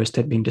of real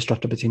estate being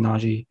disrupted by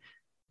technology.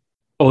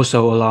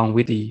 Also, along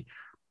with the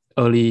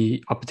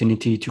early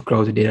opportunity to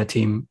grow the data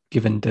team,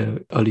 given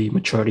the early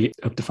maturity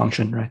of the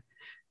function, right?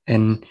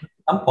 And at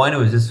some point, it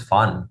was just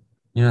fun.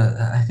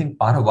 I think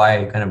part of why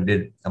I kind of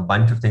did a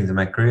bunch of things in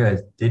my career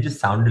is they just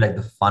sounded like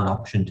the fun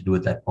option to do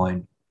at that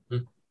point.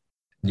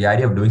 the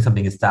idea of doing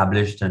something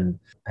established. And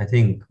I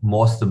think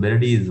more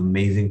stability is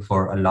amazing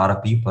for a lot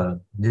of people.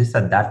 Just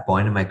at that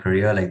point in my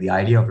career, like the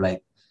idea of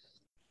like,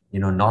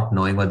 not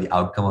knowing what the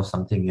outcome of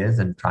something is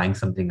and trying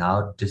something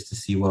out just to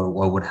see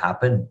what would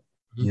happen.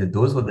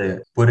 Those were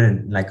the, put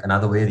in like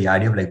another way, the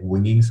idea of like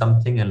winging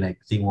something and like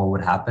seeing what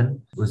would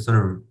happen was sort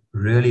of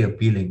really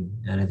appealing.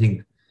 And I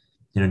think,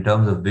 in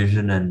terms of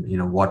vision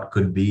and, what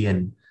could be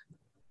and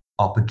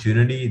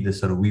opportunity, this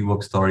sort of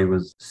WeWork story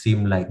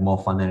seemed like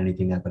more fun than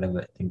anything I could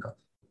ever think of.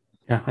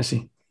 Yeah, I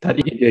see. That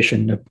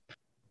ideation of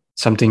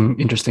something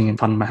interesting and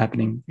fun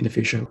happening in the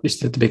future is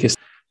the biggest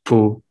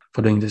pull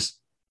for doing this.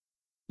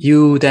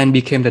 You then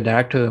became the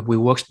director of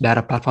WeWork's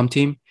data platform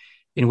team,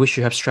 in which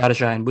you have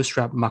strategized and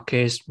bootstrapped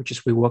Marquez, which is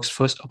WeWork's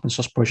first open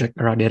source project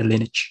around data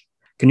lineage.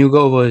 Can you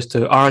go over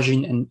the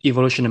origin and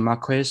evolution of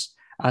Marquez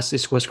as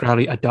this was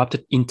gradually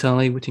adopted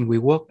internally within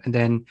WeWork and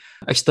then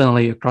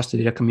externally across the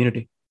data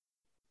community?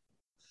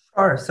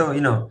 Sure.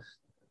 So,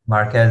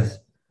 Marquez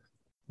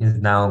is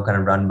now kind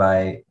of run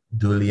by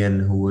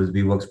Julian, who was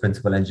WeWork's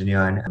principal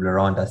engineer, and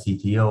Laurent, our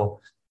CTO.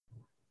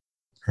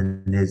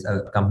 And there's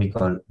a company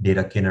called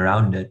DataKin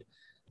around it.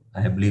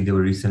 I believe they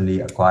were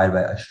recently acquired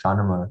by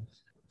Astronomer.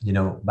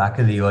 Back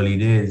in the early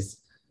days,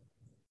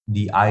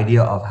 the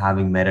idea of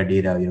having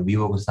metadata,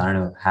 WeWork was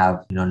starting to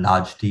have,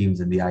 large teams,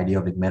 and the idea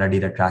of like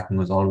metadata tracking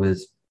was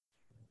always,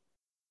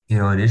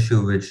 an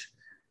issue, which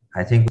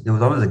I think there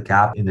was always a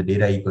gap in the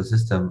data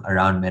ecosystem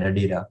around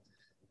metadata.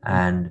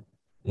 And,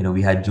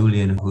 we had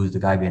Julian, who's the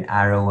guy behind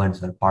Arrow and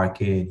sort of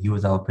Parquet, and he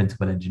was our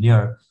principal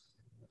engineer.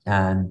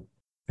 And,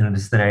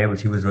 this is an area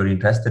which he was really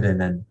interested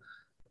in. And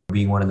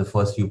being one of the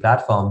first few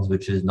platforms,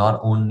 which is not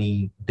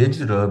only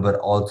digital, but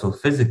also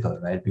physical,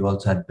 right? We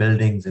also had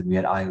buildings and we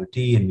had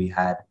IoT and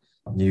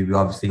we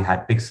obviously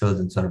had pixels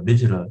and sort of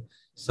digital.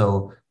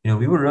 So,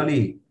 we were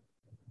really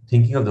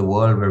thinking of the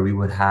world where we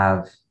would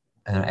have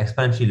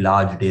exponentially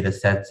large data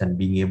sets and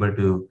being able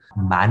to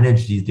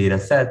manage these data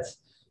sets.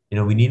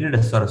 We needed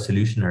a sort of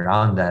solution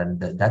around that.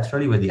 And that's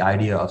really where the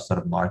idea of sort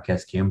of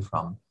Marquez came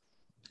from.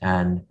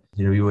 And,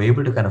 we were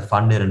able to kind of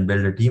fund it and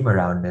build a team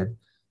around it.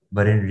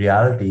 But in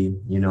reality,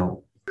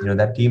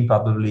 that team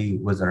probably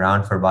was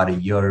around for about a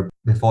year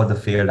before the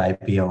failed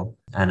IPO.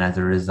 And as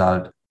a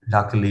result,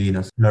 luckily,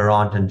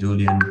 Laurent and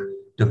Julian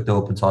took the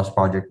open source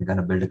project and kind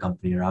of built a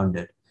company around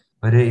it.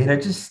 But it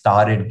had just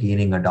started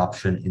gaining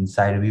adoption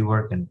inside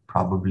WeWork, and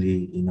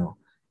probably,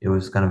 it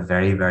was kind of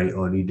very, very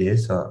early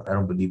days. So I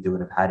don't believe they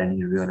would have had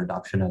any real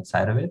adoption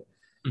outside of it.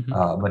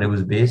 But it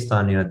was based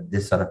on,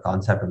 this sort of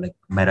concept of like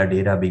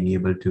metadata being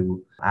able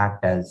to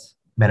act as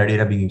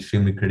metadata being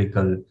extremely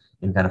critical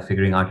in kind of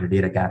figuring out your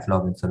data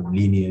catalog and sort of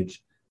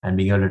lineage, and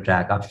being able to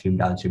track upstream,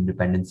 downstream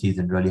dependencies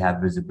and really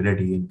have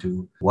visibility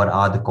into what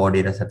are the core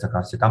data sets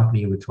across the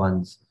company, which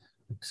ones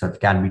sort of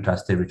can be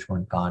trusted, which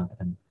one can't.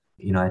 And,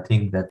 I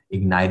think that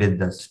ignited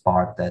the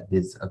spark that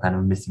is a kind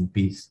of missing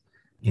piece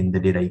in the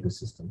data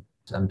ecosystem.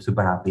 So I'm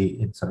super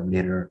happy it sort of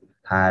later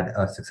had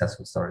a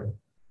successful story.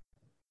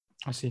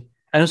 I see.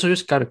 And also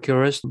just kind of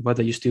curious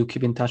whether you still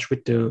keep in touch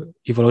with the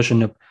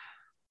evolution of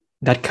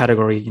that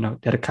category,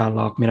 data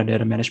catalog,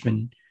 metadata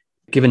management.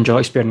 Given your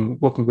experience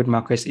working with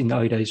Marquez in the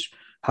early days,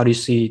 how do you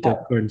see the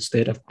current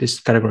state of this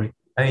category?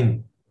 I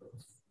mean,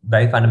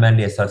 very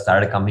fundamentally, I sort of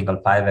started a company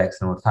called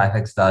 5X. And what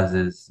 5X does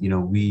is,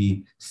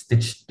 we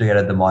stitch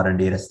together the modern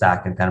data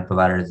stack and kind of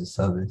provide it as a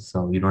service.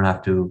 So you don't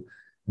have to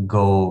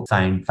go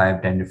sign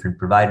 5-10 different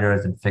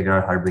providers and figure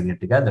out how to bring it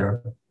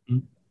together.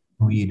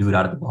 We do it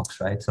out of the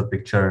box, right? So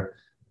picture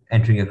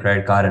entering your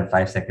credit card, and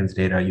 5 seconds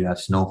later, you have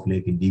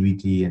Snowflake and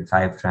DBT and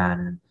Fivetran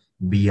and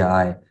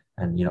BI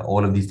and,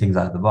 all of these things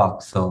out of the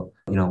box. So,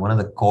 one of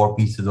the core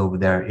pieces over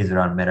there is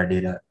around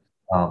metadata.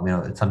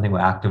 It's something we're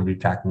actively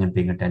tracking and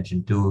paying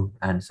attention to,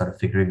 and sort of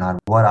figuring out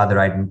what are the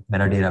right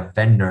metadata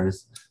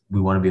vendors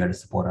we want to be able to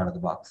support out of the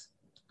box.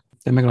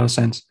 That makes a lot of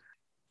sense.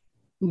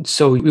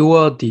 So you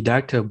were the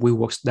director of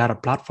WeWork's data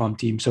platform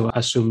team. So I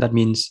assume that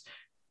means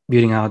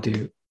building out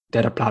the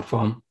data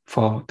platform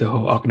for the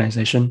whole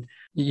organization.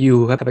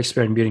 You have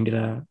experience building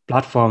the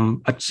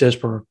platform at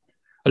Salesforce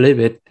a little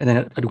bit, and then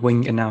at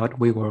Wing and now at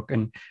WeWork.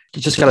 And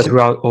just kind of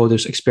throughout all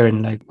those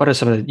experience, like what are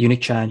some of the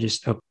unique challenges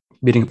of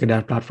building a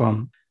data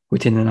platform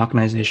within an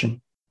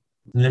organization?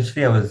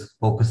 Initially, I was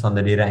focused on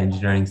the data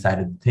engineering side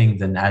of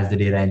things. And as the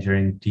data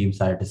engineering team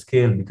started to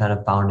scale, we kind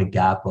of found a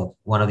gap of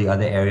one of the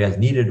other areas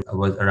needed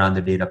was around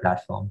the data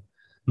platform.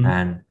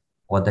 And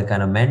what that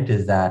kind of meant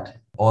is that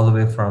all the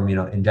way from,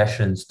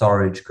 ingestion,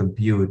 storage,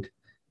 compute,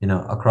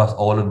 across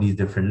all of these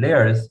different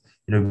layers,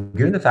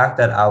 given the fact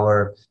that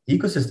our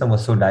ecosystem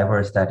was so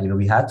diverse that,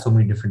 we had so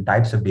many different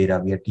types of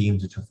data. We had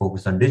teams which were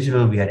focused on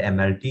digital. We had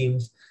ML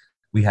teams.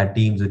 We had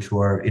teams which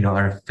were,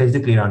 are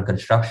physically around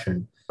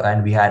construction.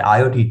 And we had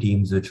IoT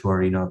teams which were,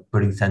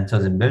 putting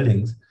sensors in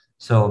buildings.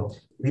 So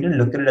we didn't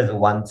look at it as a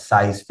one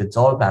size fits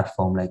all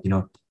platform. Like,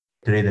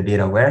 today the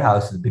data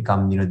warehouse has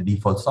become, the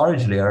default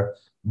storage layer.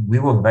 We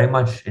were very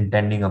much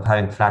intending of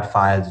having flat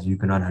files. You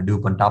can run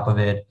Hadoop on top of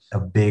it,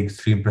 a big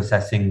stream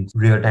processing,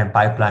 real-time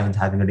pipelines,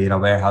 having a data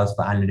warehouse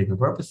for analytical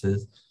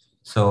purposes.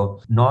 So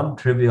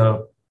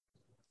non-trivial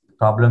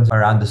problems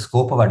around the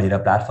scope of our data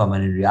platform.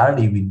 And in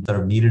reality, we sort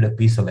of needed a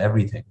piece of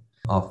everything,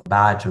 of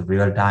batch, of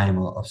real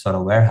time, of sort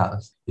of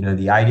warehouse.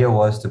 The idea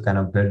was to kind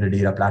of build a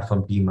data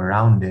platform team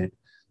around it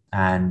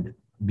and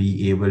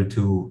be able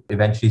to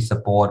eventually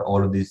support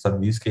all of these sort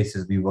of use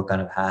cases we were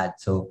kind of had.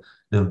 So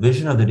the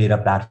vision of the data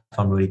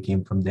platform really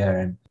came from there.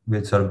 And we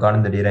had sort of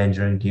gotten the data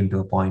engineering team to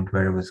a point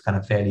where it was kind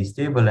of fairly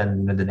stable.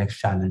 And the next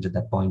challenge at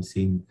that point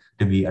seemed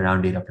to be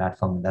around data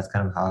platform. And that's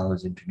kind of how I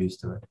was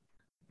introduced to it.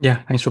 Yeah,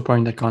 thanks for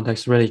providing that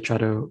context. Really try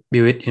to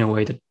build it in a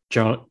way that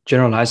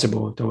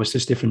generalizable towards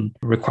these different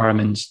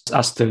requirements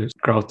as the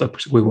growth of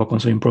WeWork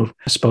also improve.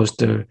 I suppose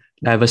the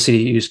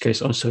diversity use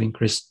case also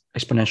increased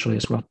exponentially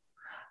as well.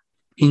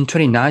 In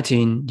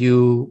 2019,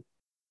 you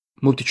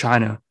moved to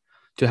China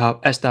to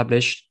help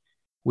establish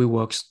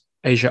WeWork's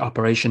Asia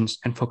operations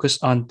and focus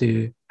on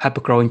the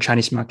hyper-growing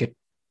Chinese market.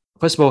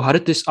 First of all, how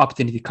did this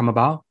opportunity come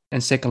about?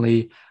 And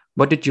secondly,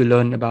 what did you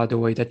learn about the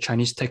way that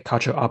Chinese tech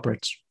culture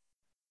operates?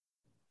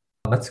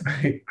 That's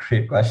a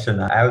great question.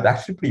 I was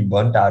actually pretty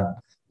burnt out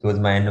towards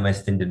my end of my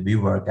stint at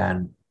WeWork,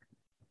 and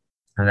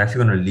I was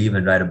actually going to leave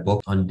and write a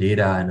book on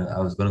data, and I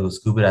was going to go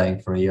scuba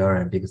diving for a year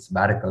and take a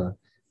sabbatical.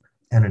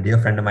 And a dear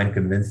friend of mine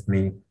convinced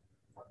me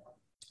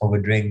over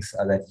drinks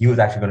that he was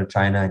actually going to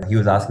China, and he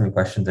was asking me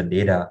questions on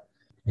data.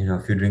 A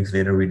few drinks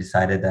later, we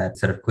decided that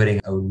instead of quitting,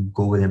 I would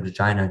go with him to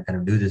China and kind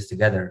of do this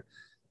together.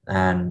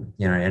 And,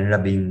 it ended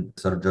up being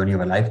sort of journey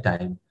of a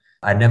lifetime.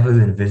 I'd never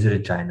even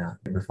visited China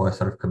before I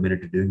sort of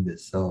committed to doing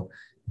this. So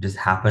it just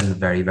happened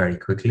very, very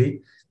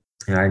quickly.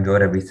 I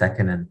enjoyed every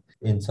second. And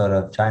in sort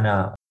of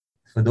China,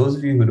 for those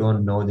of you who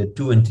don't know, there are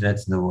two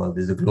internets in the world.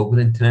 There's the global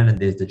internet and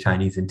there's the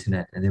Chinese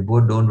internet. And they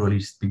both don't really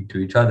speak to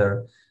each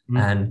other.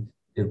 And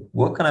they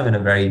work kind of in a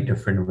very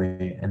different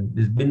way. And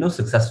there's been no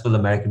successful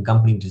American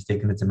company which has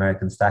taken its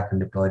American stack and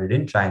deployed it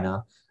in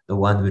China. The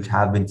ones which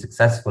have been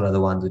successful are the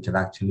ones which have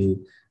actually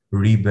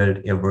rebuilt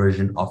a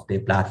version of their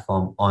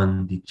platform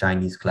on the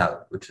Chinese cloud,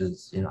 which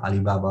is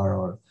Alibaba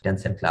or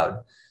Tencent cloud.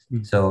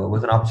 So it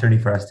was an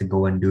opportunity for us to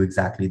go and do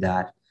exactly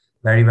that.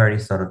 Very, very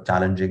sort of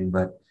challenging,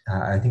 but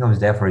I think I was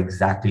there for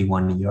exactly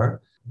 1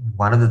 year.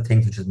 One of the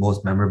things which is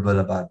most memorable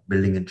about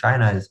building in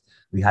China is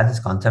we had this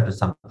concept of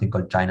something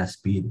called China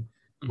speed,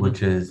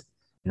 which is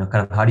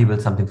kind of how do you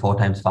build something 4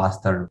 times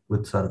faster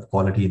with sort of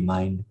quality in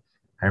mind.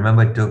 I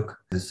remember it took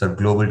this sort of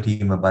global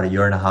team about 1.5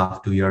 years,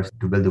 2 years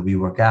to build the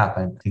WeWork app.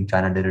 And I think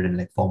China did it in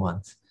like 4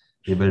 months.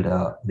 They built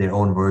their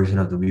own version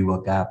of the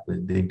WeWork app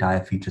with the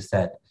entire feature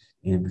set,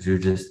 which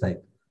was just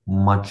like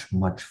much,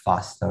 much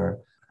faster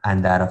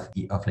and that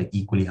of like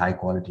equally high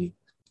quality.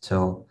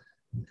 So,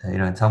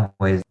 in some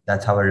ways,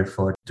 that's how I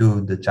refer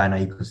to the China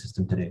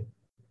ecosystem today.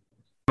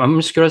 I'm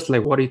just curious,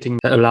 what do you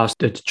think that allows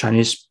the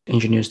Chinese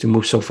engineers to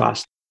move so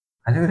fast?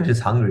 I think they're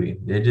just hungry.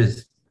 They're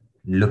just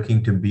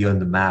looking to be on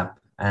the map.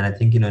 And I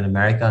think, in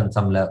America, at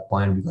some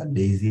point, we got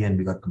lazy and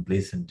we got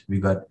complacent. We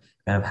got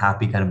kind of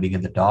happy kind of being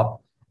at the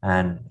top.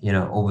 And,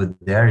 over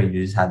there,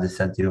 you just have this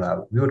sense, we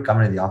would come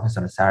into the office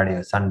on a Saturday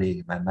or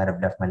Sunday. I might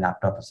have left my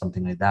laptop or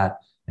something like that.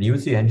 And you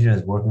would see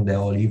engineers working there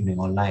all evening,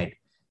 all night.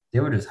 They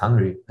were just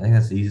hungry. I think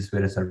that's the easiest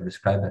way to sort of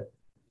describe it.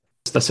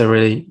 That's a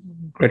really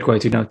great way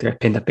to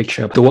paint a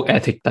picture of the work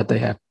ethic that they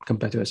have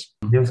compared to us.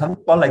 There was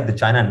something called like the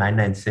China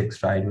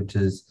 996, right? Which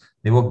is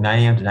they work 9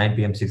 a.m. to 9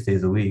 p.m. 6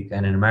 days a week.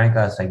 And in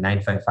America, it's like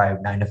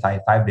 9-5-5, 9 to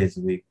 5, 5 days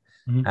a week.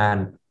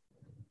 And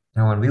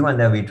when we went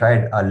there, we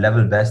tried our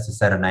level best to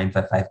set a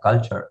 9-5-5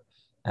 culture.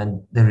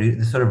 And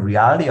the sort of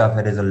reality of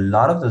it is a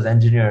lot of those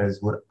engineers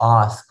would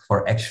ask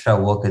for extra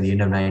work at the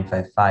end of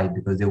 9-5-5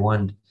 because they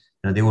weren't,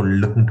 they were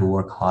looking to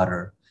work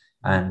harder.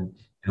 And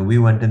we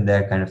went in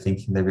there kind of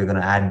thinking that we're going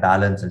to add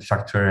balance and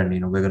structure and,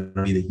 we're going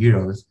to be the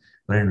heroes.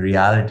 But in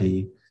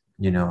reality,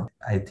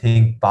 I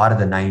think part of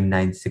the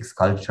 996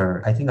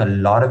 culture, I think a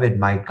lot of it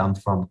might come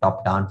from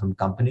top down from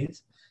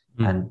companies.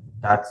 And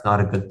that's not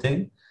a good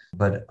thing.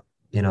 But,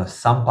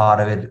 some part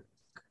of it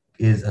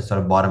is a sort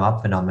of bottom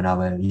up phenomena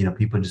where,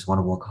 people just want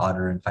to work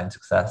harder and find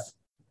success.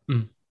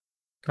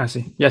 I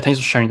see. Yeah, thanks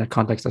for sharing that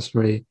context. That's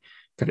really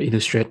going to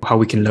illustrate how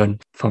we can learn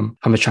from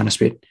the China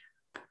speed.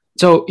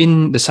 So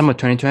in the summer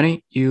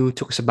 2020, you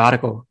took a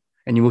sabbatical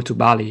and you moved to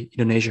Bali,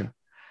 Indonesia.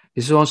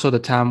 This is also the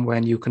time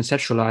when you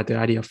conceptualized the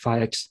idea of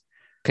 5X.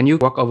 Can you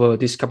walk over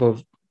this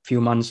few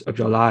months of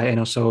your life and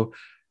also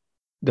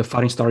the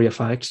founding story of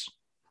 5X?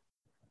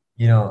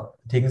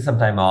 Taking some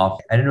time off.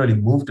 I didn't really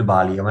move to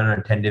Bali. I went on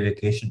a 10-day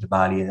vacation to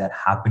Bali, and that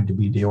happened to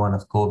be day 1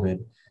 of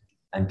COVID.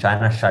 And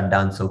China shut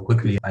down so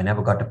quickly, I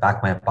never got to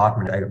pack my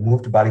apartment. I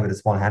moved to Bali with a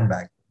small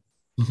handbag.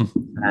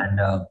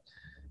 And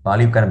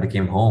Bali kind of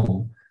became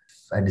home.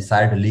 I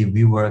decided to leave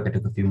WeWork. I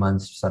took a few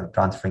months sort of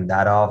transferring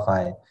that off.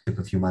 I took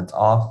a few months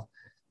off.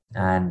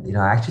 And,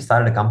 I actually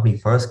started a company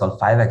first called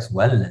 5X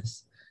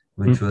Wellness,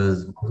 which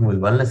was working with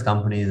wellness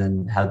companies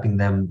and helping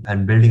them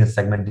and building a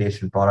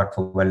segmentation product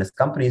for wellness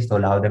companies to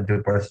allow them to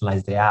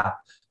personalize the app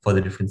for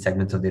the different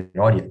segments of their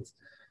audience.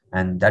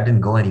 And that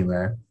didn't go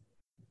anywhere.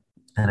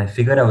 And I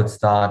figured I would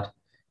start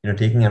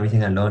taking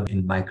everything I learned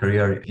in my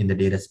career in the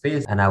data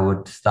space, and I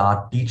would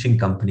start teaching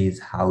companies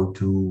how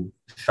to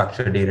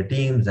structure data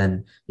teams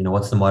and,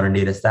 what's the modern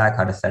data stack,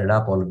 how to set it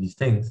up, all of these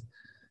things.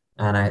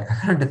 And I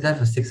kind of did that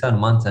for 6, 7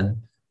 months. And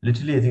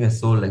literally, I think I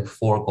sold like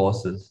 4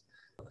 courses.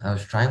 I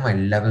was trying my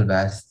level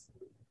best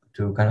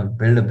to kind of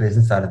build a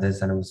business out of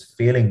this, and I was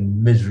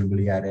failing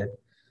miserably at it.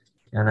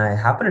 And I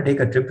happened to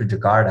take a trip to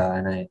Jakarta,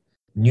 and I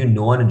knew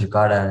no one in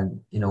Jakarta.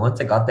 And,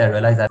 once I got there, I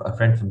realized I had a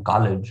friend from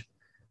college.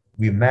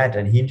 We met,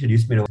 and he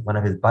introduced me to one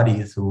of his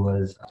buddies who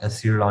was a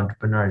serial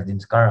entrepreneur. His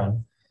name's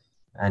Karan.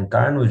 And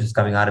Karan was just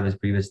coming out of his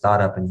previous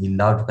startup, and he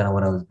loved kind of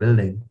what I was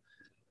building.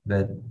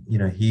 But,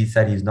 he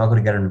said he's not going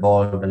to get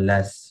involved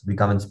unless we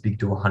come and speak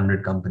to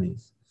 100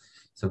 companies.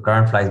 So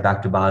Karan flies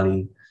back to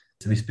Bali.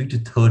 So we speak to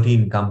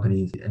 13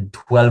 companies, and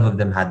 12 of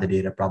them had the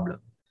data problem.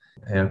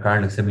 And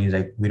Karan looks at me, he's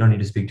like, we don't need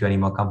to speak to any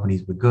more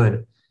companies. We're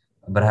good.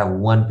 But I have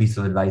one piece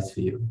of advice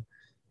for you.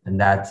 And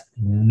that's,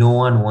 no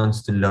one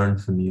wants to learn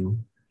from you.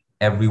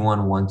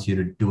 Everyone wants you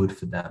to do it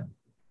for them.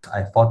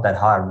 I fought that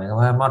hard, man.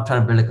 I'm not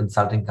trying to build a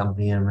consulting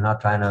company, and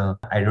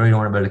I really don't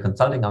want to build a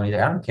consulting company.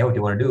 Like, I don't care what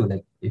you want to do.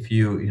 Like, if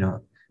you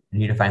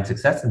need to find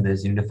success in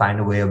this, you need to find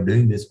a way of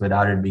doing this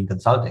without it being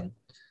consulting.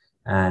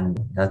 And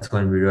that's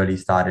when we really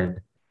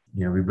started.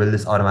 We built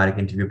this automatic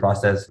interview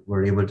process.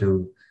 We're able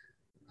to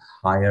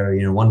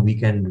hire, one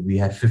weekend we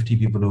had 50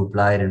 people who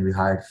applied, and we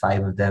hired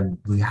 5 of them.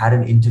 We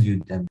hadn't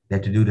interviewed them. They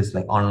had to do this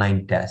like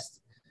online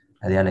test.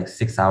 And they had like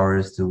 6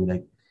 hours to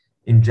like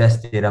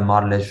ingest data,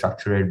 model it,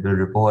 structure it, build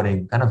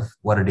reporting, kind of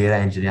what a data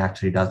engineer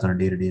actually does on a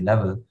day-to-day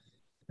level.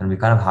 And we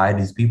kind of hired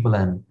these people,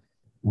 and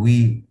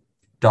we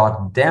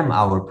taught them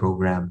our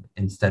program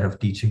instead of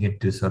teaching it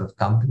to sort of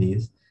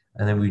companies.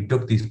 And then we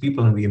took these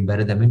people and we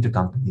embedded them into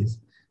companies,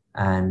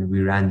 and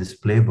we ran this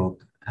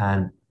playbook,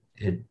 and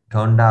it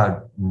turned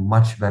out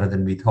much better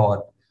than we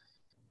thought.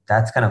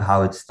 That's kind of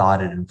how it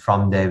started. And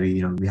from there,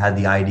 we had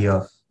the idea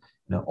of,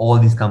 all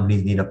these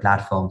companies need a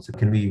platform. So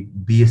can we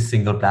be a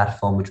single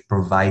platform which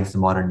provides the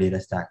modern data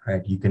stack,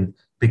 right? You can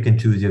pick and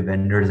choose your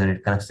vendors, and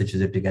it kind of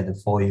stitches it together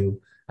for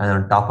you. And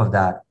on top of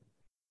that,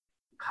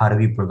 how do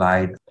we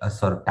provide a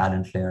sort of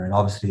talent layer? And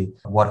obviously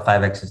what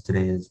 5X is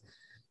today is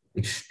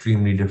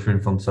extremely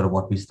different from sort of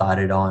what we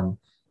started on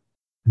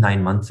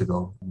 9 months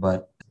ago.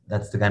 But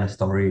that's the kind of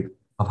story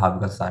of how we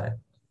got started.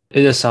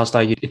 It just sounds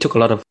like it took a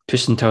lot of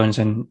twists and turns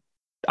and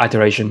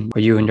iteration for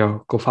you and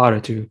your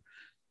co-founder to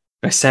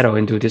settle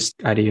into these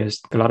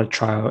ideas, a lot of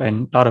trial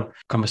and a lot of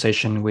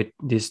conversation with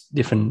these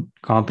different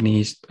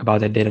companies about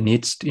their data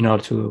needs in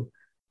order to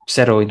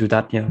settle into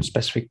that,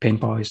 specific pain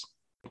points.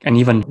 And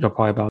even your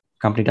point about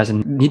company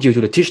doesn't need you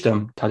to teach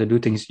them how to do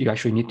things. You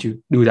actually need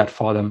to do that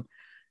for them,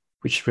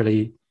 which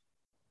really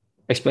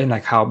explain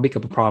like how big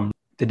of a problem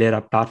the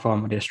data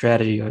platform or their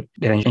strategy or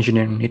data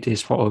engineering need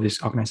is for all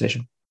this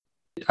organization.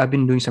 I've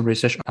been doing some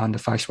research on the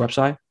 5X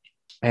website,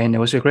 and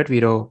there was a great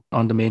video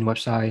on the main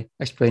website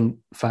explain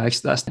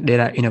 5X as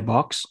data in a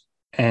box.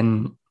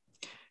 And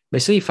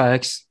basically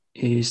 5X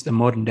is the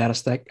modern data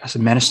stack as a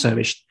managed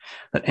service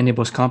that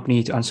enables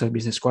companies to answer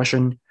business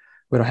questions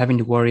without having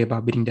to worry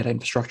about building data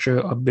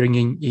infrastructure or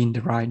bringing in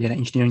the right data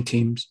engineering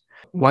teams.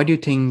 Why do you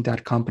think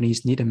that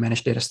companies need a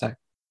managed data stack?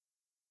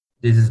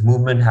 There's this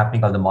movement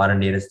happening called the modern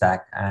data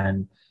stack.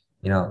 And,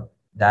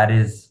 that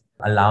is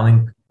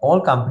allowing all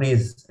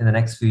companies in the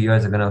next few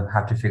years are going to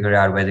have to figure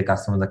out where the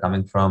customers are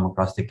coming from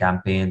across the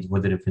campaigns,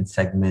 what the different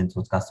segments,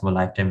 what's customer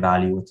lifetime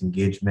value, what's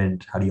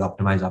engagement, how do you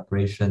optimize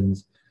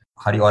operations,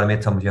 how do you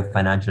automate some of your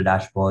financial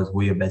dashboards,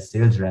 who are your best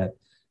sales rep.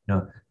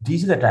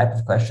 These are the type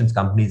of questions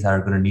companies are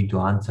going to need to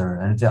answer.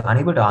 And if they're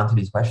unable to answer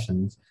these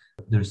questions,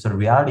 the sort of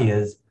reality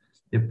is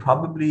they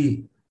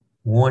probably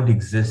won't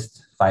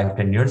exist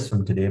 5-10 years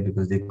from today,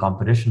 because the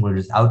competition will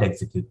just out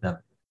execute them.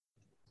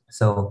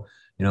 So,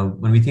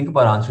 when we think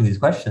about answering these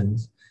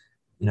questions,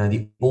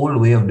 the old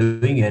way of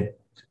doing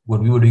it,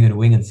 what we were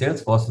doing in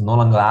Salesforce, is no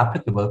longer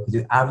applicable, because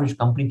the average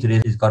company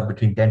today has got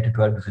between 10 to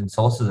 12 different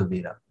sources of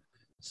data.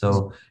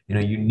 So,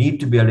 you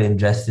need to be able to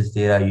ingest this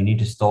data, you need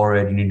to store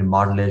it, you need to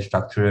model it,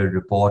 structure it,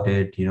 report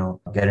it,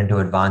 get into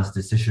advanced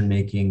decision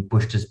making,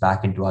 push this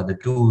back into other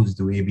tools,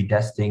 do A/B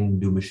testing,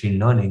 do machine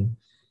learning.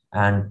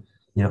 And,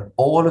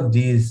 all of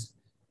these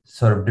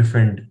sort of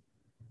different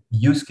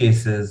use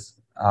cases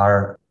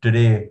are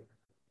today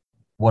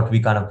what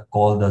we kind of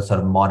call the sort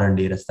of modern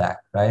data stack,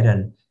 right?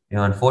 And,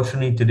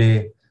 unfortunately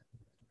today,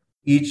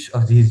 each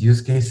of these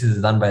use cases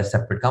is done by a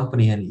separate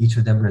company, and each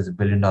of them is $1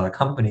 billion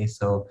company.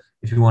 So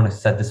if you want to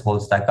set this whole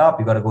stack up,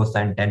 you got to go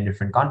sign 10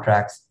 different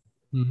contracts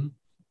and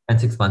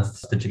 6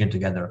 months stitching it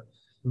together.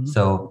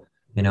 So,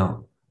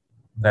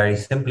 very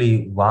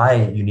simply,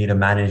 why you need a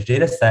managed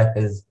data stack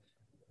is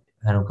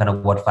kind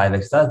of what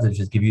 5X does, is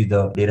just give you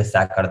the data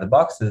stack out of the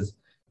boxes.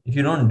 If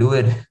you don't do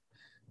it,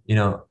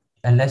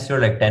 unless you're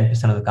like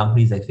 10% of the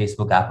companies like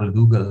Facebook, Apple,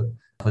 Google,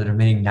 for the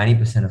remaining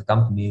 90% of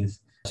companies,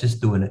 it's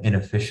just too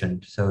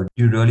inefficient. So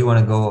you really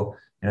want to go,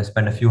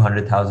 spend a few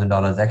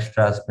 $100,000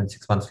 extra, spend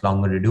 6 months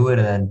longer to do it,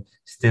 and then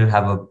still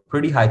have a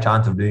pretty high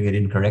chance of doing it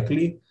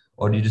incorrectly?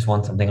 Or do you just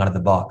want something out of the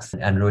box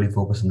and really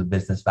focus on the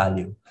business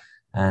value?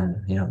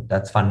 And,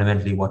 that's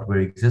fundamentally what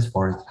we exist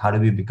for, is how do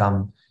we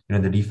become,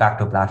 the de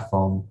facto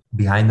platform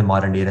behind the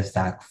modern data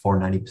stack for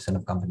 90%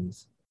 of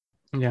companies.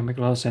 Yeah, make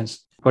a lot of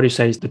sense. What you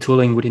say is the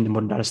tooling within the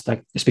modern data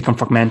stack has become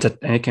fragmented,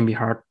 and it can be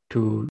hard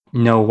to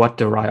know what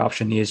the right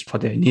option is for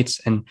their needs.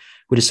 And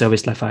with a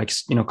service like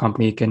Firex,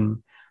 company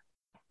can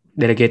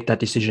delegate that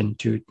decision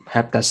to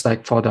have that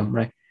stack for them,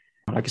 right?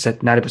 Like I said,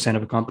 90%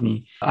 of the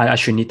company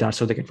actually need that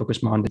so they can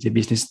focus more on the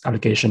business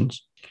allocations.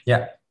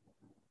 Yeah.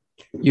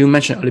 You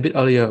mentioned a little bit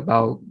earlier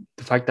about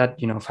the fact that,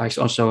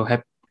 Firex also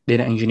have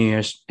data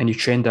engineers and you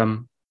train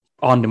them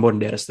on the modern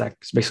data stack.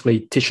 It's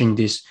basically teaching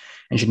these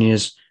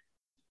engineers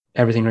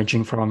everything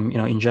ranging from,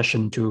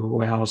 ingestion to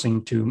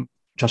warehousing to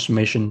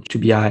transformation to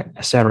BI,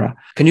 etc.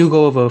 Can you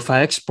go over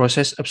Firex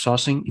process of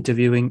sourcing,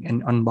 interviewing,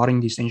 and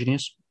onboarding these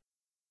engineers?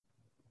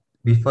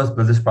 We first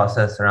built this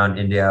process around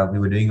India. We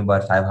were doing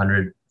about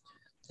 500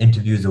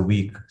 interviews a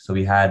week. So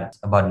we had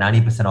about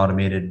 90%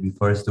 automated. We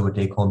first do a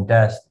take-home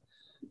test.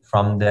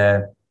 From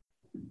there,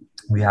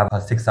 we have a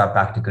 6-hour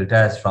practical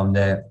test. From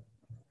there,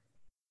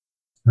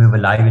 we have a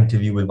live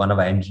interview with one of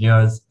our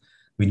engineers.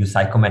 We do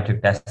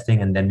psychometric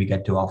testing, and then we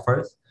get to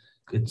offers.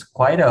 It's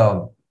quite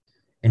a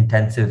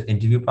intensive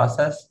interview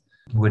process.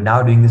 We're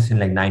now doing this in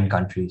like 9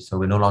 countries. So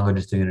we're no longer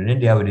just doing it in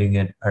India. We're doing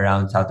it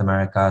around South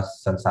America,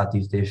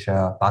 Southeast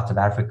Asia, parts of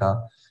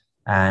Africa.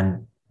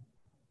 And,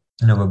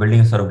 we're building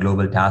a sort of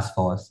global task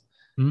force.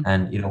 Mm-hmm.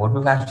 And, what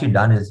we've actually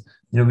done is,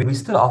 we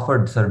still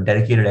offered sort of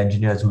dedicated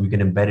engineers who we can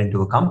embed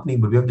into a company,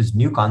 but we have this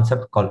new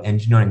concept called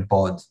engineering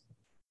pods.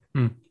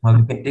 Well,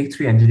 we can take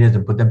 3 engineers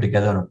and put them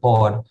together on a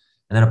pod, and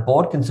then a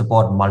pod can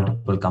support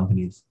multiple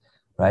companies,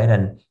 right?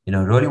 And,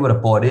 really what a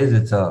pod is,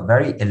 it's a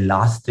very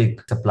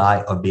elastic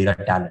supply of data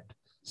talent.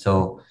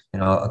 So,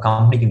 a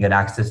company can get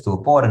access to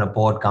a pod, and a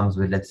pod comes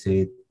with, let's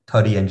say,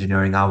 30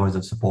 engineering hours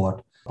of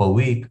support per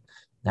week.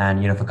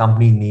 And, if a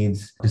company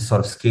needs to sort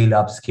of scale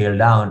up, scale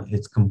down,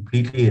 it's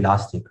completely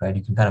elastic, right?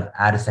 You can kind of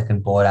add a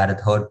second pod, add a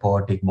third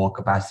pod, take more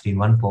capacity in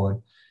one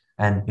pod.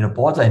 And,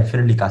 pods are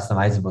infinitely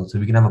customizable. So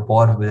we can have a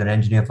pod with an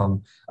engineer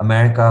from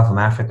America, from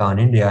Africa, and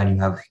India, and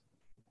you have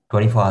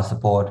 24-hour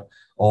support.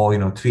 Or,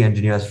 3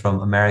 engineers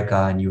from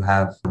America and you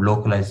have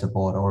localized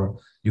support. Or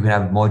you can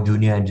have more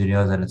junior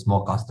engineers and it's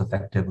more cost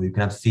effective. Or you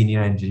can have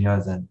senior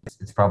engineers and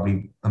it's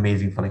probably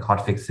amazing for like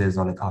hot fixes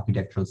or like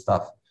architectural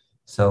stuff.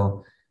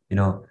 So,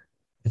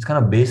 it's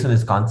kind of based on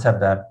this concept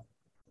that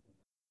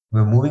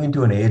we're moving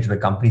into an age where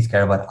companies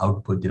care about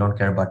output. They don't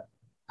care about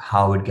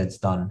how it gets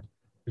done.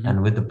 Mm-hmm.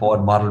 And with the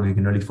pod model, we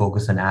can really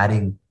focus on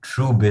adding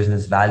true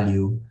business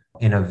value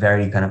in a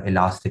very kind of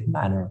elastic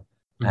manner.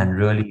 Mm-hmm. And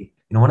really,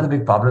 one of the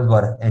big problems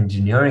about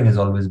engineering has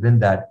always been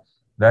that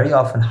very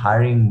often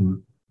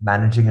hiring,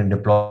 managing, and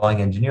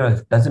deploying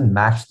engineers doesn't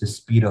match the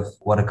speed of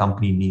what a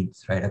company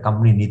needs, right? A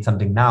company needs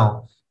something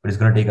now, but it's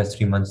going to take us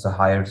 3 months to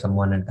hire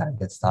someone and kind of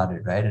get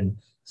started, right? And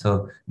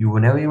so you were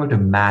never able to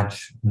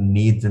match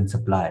needs and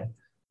supply.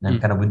 And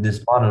kind of with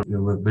this model,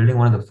 we're building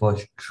one of the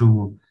first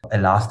true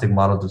elastic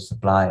models of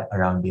supply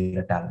around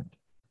data talent.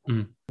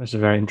 That's a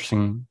very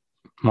interesting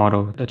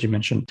model that you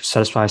mentioned to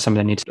satisfy some of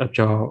the needs of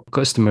your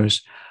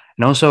customers.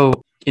 And also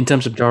in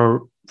terms of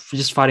your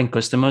just finding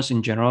customers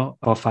in general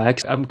or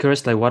Firex, I'm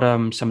curious, like what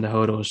are some of the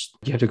hurdles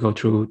you have to go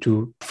through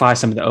to find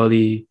some of the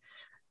early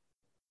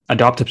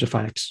adopters of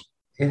Firex?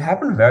 It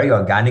happened very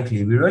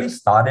organically. We really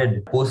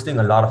started posting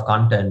a lot of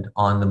content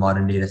on the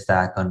modern data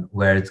stack, on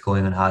where it's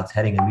going and how it's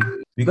heading.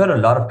 And we got a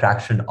lot of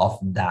traction off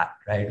that,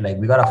 right? Like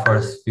we got our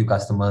first few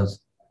customers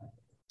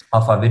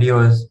off our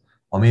videos,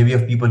 or maybe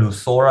of people who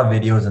saw our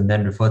videos and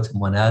then referred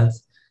someone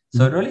else.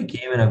 So it really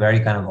came in a very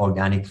kind of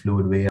organic,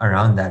 fluid way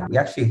around that. We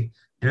actually,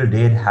 till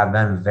date, have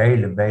done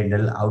very, very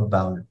little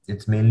outbound.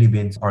 It's mainly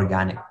been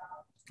organic.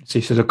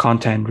 See, so the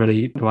content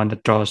really the one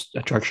that draws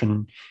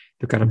attraction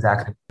to kind of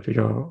exactly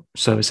your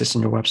services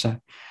in your website.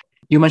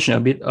 You mentioned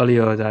a bit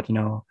earlier that,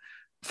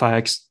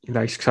 Firex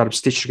like sort of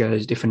stitch together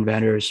different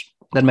vendors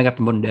that make up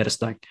the modern data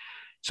stack.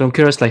 So I'm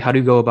curious, like how do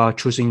you go about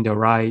choosing the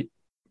right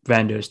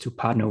vendors to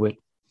partner with?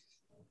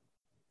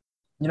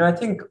 I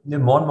think there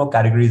are more and more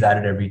categories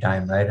added every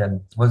time, right?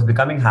 And what's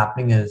becoming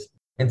happening is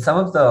in some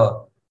of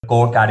the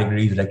core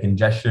categories like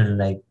ingestion,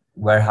 like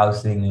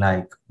warehousing,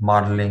 like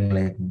modeling,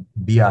 like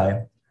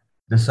BI,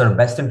 the sort of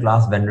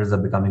best-in-class vendors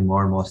are becoming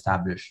more and more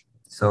established.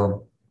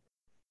 So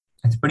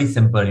it's pretty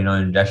simple,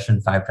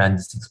 ingestion, Fivetran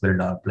is a $6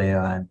 billion player,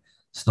 and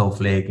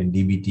Snowflake and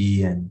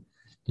DBT, and,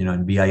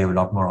 in BI, you have a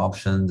lot more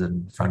options,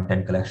 and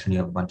front-end collection, you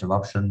have a bunch of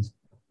options.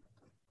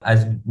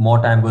 As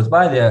more time goes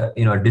by, there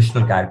are,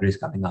 additional categories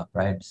coming up,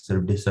 right? Sort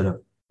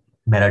of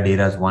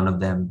metadata is one of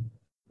them.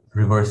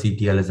 Reverse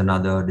ETL is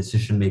another.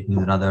 Decision-making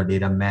is another.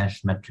 Data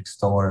mesh, metric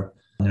store.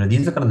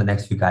 These are kind of the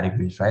next few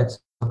categories, right? So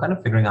kind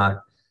of figuring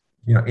out,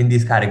 in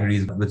these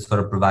categories, which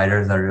sort of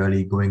providers are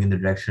really going in the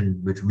direction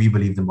which we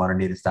believe the modern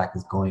data stack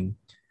is going,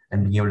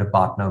 and being able to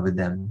partner with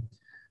them.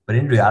 But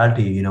in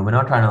reality, we're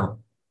not trying to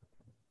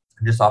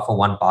just offer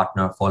one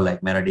partner for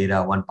like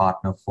metadata, one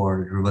partner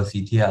for reverse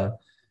ETL.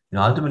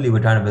 Ultimately,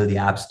 we're trying to build the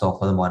app store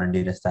for the modern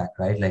data stack,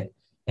 right? Like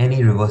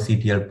any reverse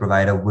ETL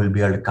provider will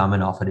be able to come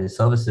and offer their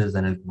services,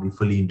 and it will be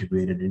fully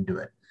integrated into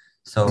it.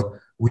 So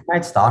we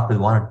might start with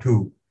one or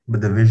two,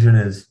 but the vision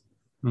is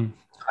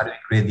how do we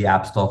create the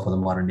app store for the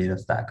modern data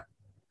stack?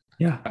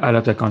 Yeah, I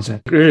love that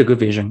concept. Really good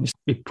vision.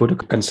 We put a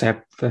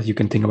concept that you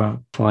can think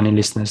about for any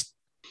listeners.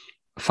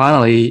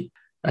 Finally,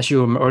 as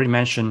you already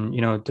mentioned,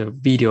 the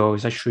video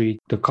is actually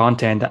the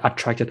content that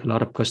attracted a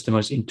lot of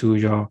customers into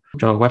your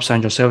website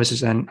and your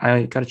services. And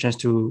I got a chance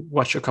to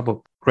watch a couple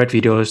of great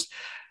videos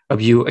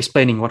of you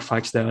explaining what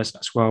Fikes does,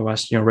 as well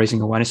as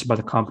raising awareness about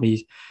the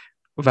company,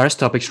 various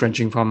topics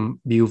ranging from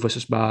build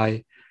versus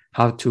buy,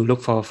 how to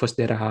look for first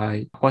data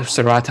hire, what's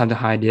the right time to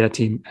hire data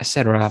team,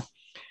 etc.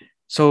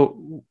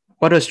 So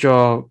what does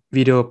your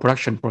video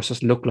production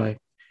process look like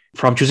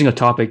from choosing a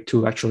topic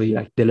to actually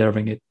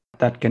delivering it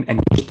that can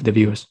engage the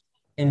viewers?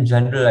 In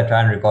general, I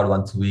try and record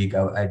once a week.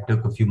 I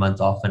took a few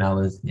months off when I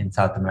was in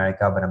South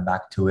America, but I'm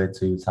back to it.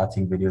 So you'll start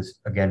seeing videos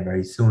again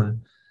very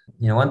soon.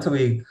 Once a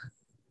week,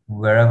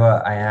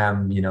 wherever I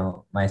am,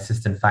 my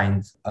assistant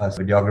finds a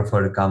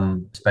videographer to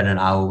come spend an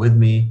hour with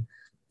me.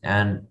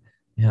 And,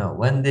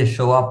 when they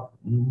show up,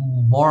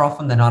 more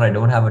often than not, I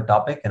don't have a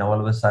topic. And all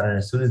of a sudden,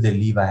 as soon as they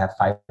leave, I have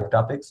 5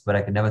 topics, but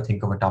I can never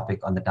think of a topic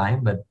on the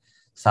time. But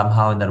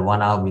somehow in that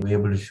 1 hour, we were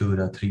able to shoot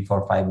a 3,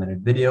 4, 5 minute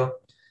video.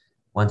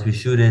 Once we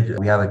shoot it,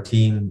 we have a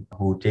team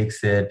who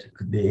takes it.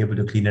 They're able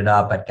to clean it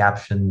up, add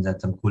captions, add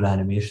some cool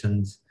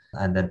animations,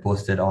 and then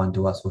post it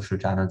onto our social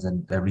channels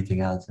and everything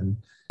else. And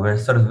we're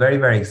sort of very,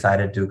 very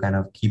excited to kind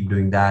of keep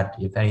doing that.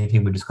 If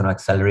anything, we're just going to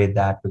accelerate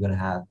that. We're going to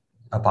have,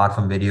 apart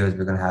from videos,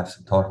 we're going to have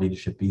some thought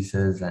leadership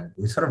pieces, and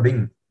we're sort of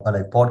being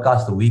like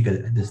podcast a week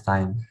at this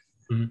time.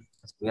 So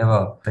we have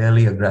a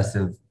fairly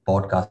aggressive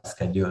podcast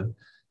schedule.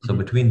 So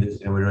between this,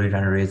 we're really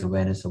trying to raise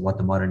awareness of what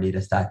the modern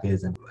data stack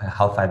is and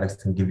how 5X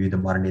can give you the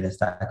modern data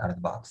stack out of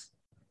the box.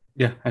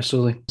 Yeah,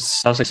 absolutely.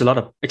 Sounds like a lot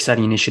of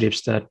exciting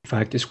initiatives that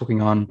 5X is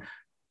working on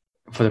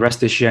for the rest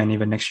of this year and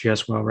even next year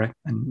as well, right?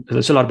 And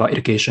there's a lot about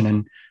education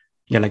and,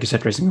 like you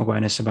said, raising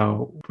awareness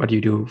about what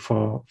you do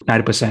for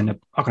 90% of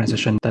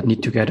organizations that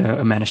need to get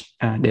a managed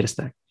data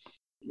stack.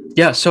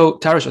 Yeah, so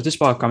Tarush, at this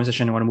part of the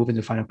conversation, I want to move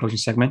into the final closing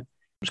segment.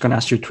 I'm just going to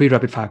ask you 3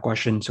 rapid-fire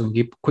questions so we can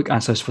give quick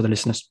answers for the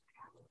listeners.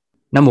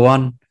 Number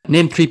 1,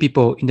 name 3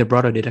 people in the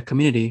broader data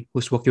community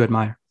whose work you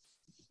admire.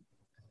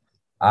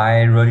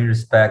 I really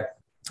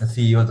respect the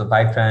CEOs of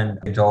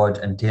Fivetran, George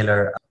and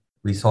Taylor.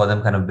 We saw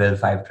them kind of build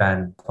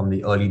Fivetran from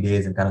the early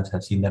days and kind of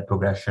have seen that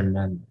progression,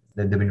 and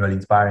they've been really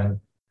inspiring.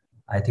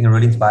 I think I'm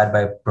really inspired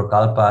by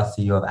Prakalpa,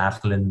 CEO of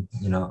Ashlyn,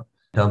 in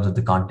terms of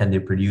the content they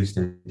produce.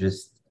 They're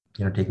just,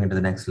 taking it to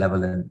the next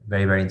level, and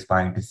very, very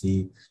inspiring to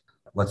see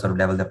what sort of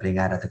level they're playing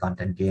at the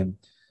content game.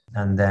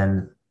 And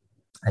then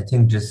I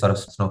think just sort of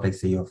Snowflake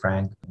CEO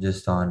Frank,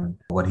 just on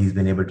what he's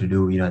been able to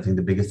do. I think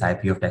the biggest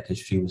IP of tech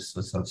history was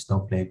sort of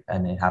Snowflake,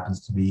 and it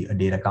happens to be a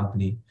data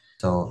company.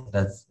 So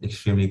that's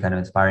extremely kind of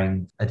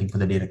inspiring, I think, for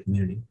the data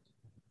community.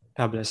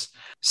 Fabulous.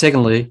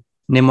 Secondly,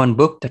 name 1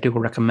 book that you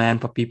would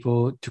recommend for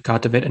people to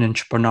cultivate an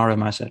entrepreneurial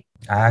mindset.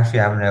 I actually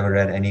haven't ever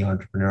read any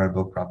entrepreneurial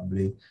book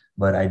probably,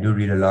 but I do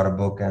read a lot of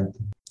books, and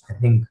I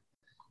think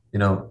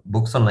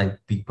books on like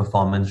peak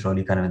performance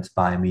really kind of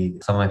inspire me.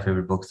 Some of my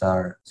favorite books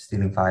are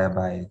Stealing Fire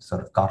by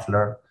sort of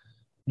Kotler,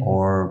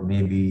 or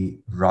maybe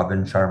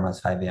Robin Sharma's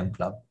 5 a.m.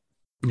 Club.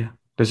 Yeah,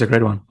 that's a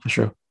great one for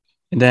sure.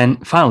 And then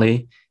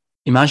finally,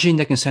 imagine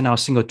they can send out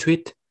a single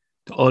tweet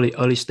to all the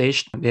early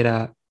stage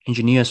data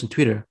engineers on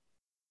Twitter.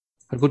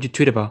 What would you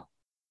tweet about?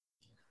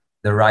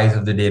 The rise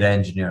of the data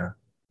engineer.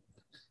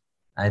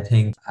 I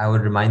think I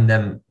would remind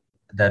them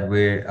that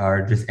we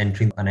are just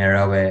entering an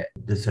era where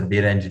this sort of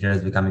data engineer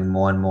is becoming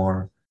more and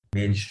more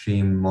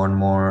mainstream, more and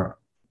more.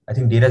 I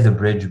think data is a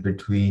bridge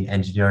between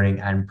engineering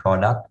and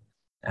product,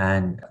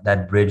 and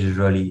that bridge is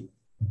really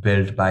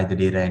built by the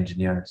data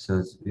engineer. So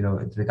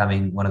it's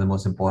becoming one of the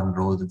most important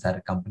roles inside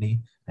a company.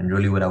 And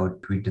really what I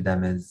would tweet to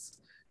them is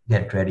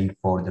get ready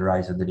for the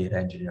rise of the data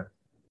engineer.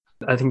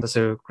 I think that's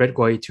a great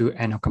way to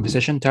end our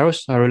conversation,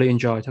 Tarush. I really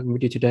enjoyed talking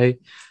with you today,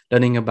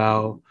 learning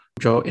about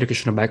your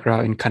educational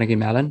background in Carnegie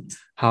Mellon,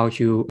 how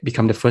you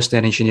become the first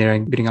data engineer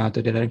building out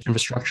the data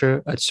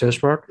infrastructure at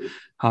Salesforce,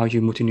 how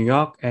you moved to New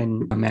York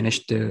and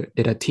managed the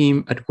data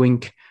team at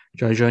Wink,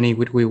 your journey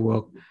with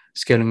WeWork,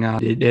 scaling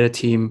out the data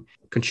team,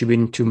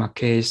 contributing to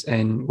Marquez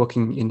and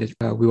working in the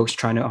WeWork's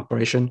China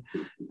operation,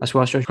 as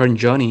well as your current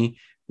journey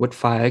with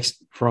 5X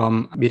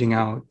from building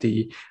out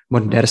the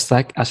modern data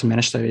stack as a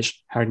managed service,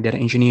 hiring data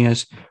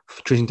engineers,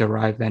 choosing the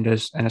right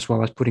vendors, and as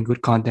well as putting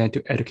good content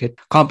to educate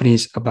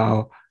companies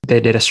about their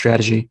data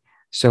strategy.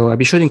 So I'll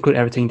be sure to include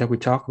everything that we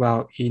talk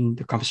about in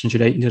the conversation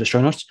today into the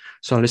show notes,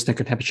 so our listener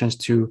can have a chance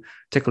to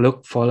take a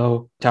look,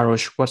 follow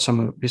Tarush, watch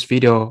some of this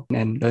video,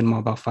 and learn more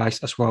about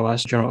 5X, as well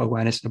as general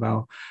awareness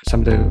about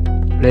some of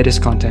the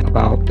latest content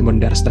about the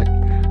modern data stack.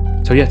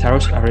 So yeah,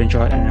 Tarush, I really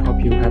enjoyed it, and I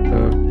hope you have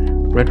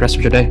a great rest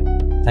of your day.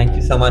 Thank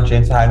you so much,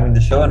 James, for having me on the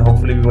show, and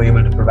hopefully we were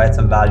able to provide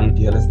some value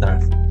to your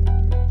listeners.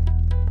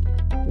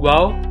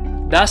 Well,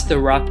 that's the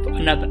wrap for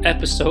another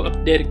episode of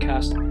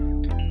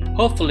DataCast.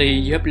 Hopefully,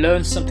 you have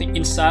learned something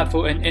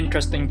insightful and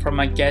interesting from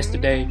my guest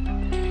today.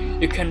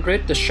 You can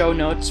read the show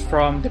notes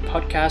from the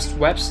podcast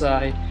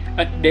website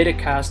at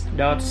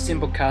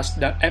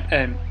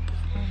datacast.simplecast.fm.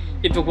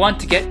 If you want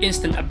to get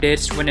instant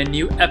updates when a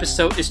new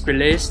episode is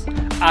released,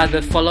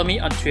 either follow me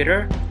on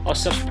Twitter or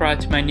subscribe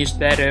to my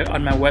newsletter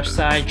on my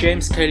website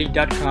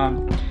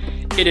jamescayley.com.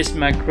 It is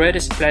my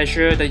greatest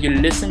pleasure that you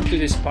listen to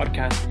this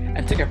podcast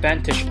and take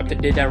advantage of the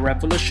data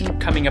revolution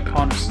coming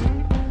upon us.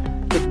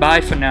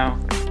 Goodbye for now.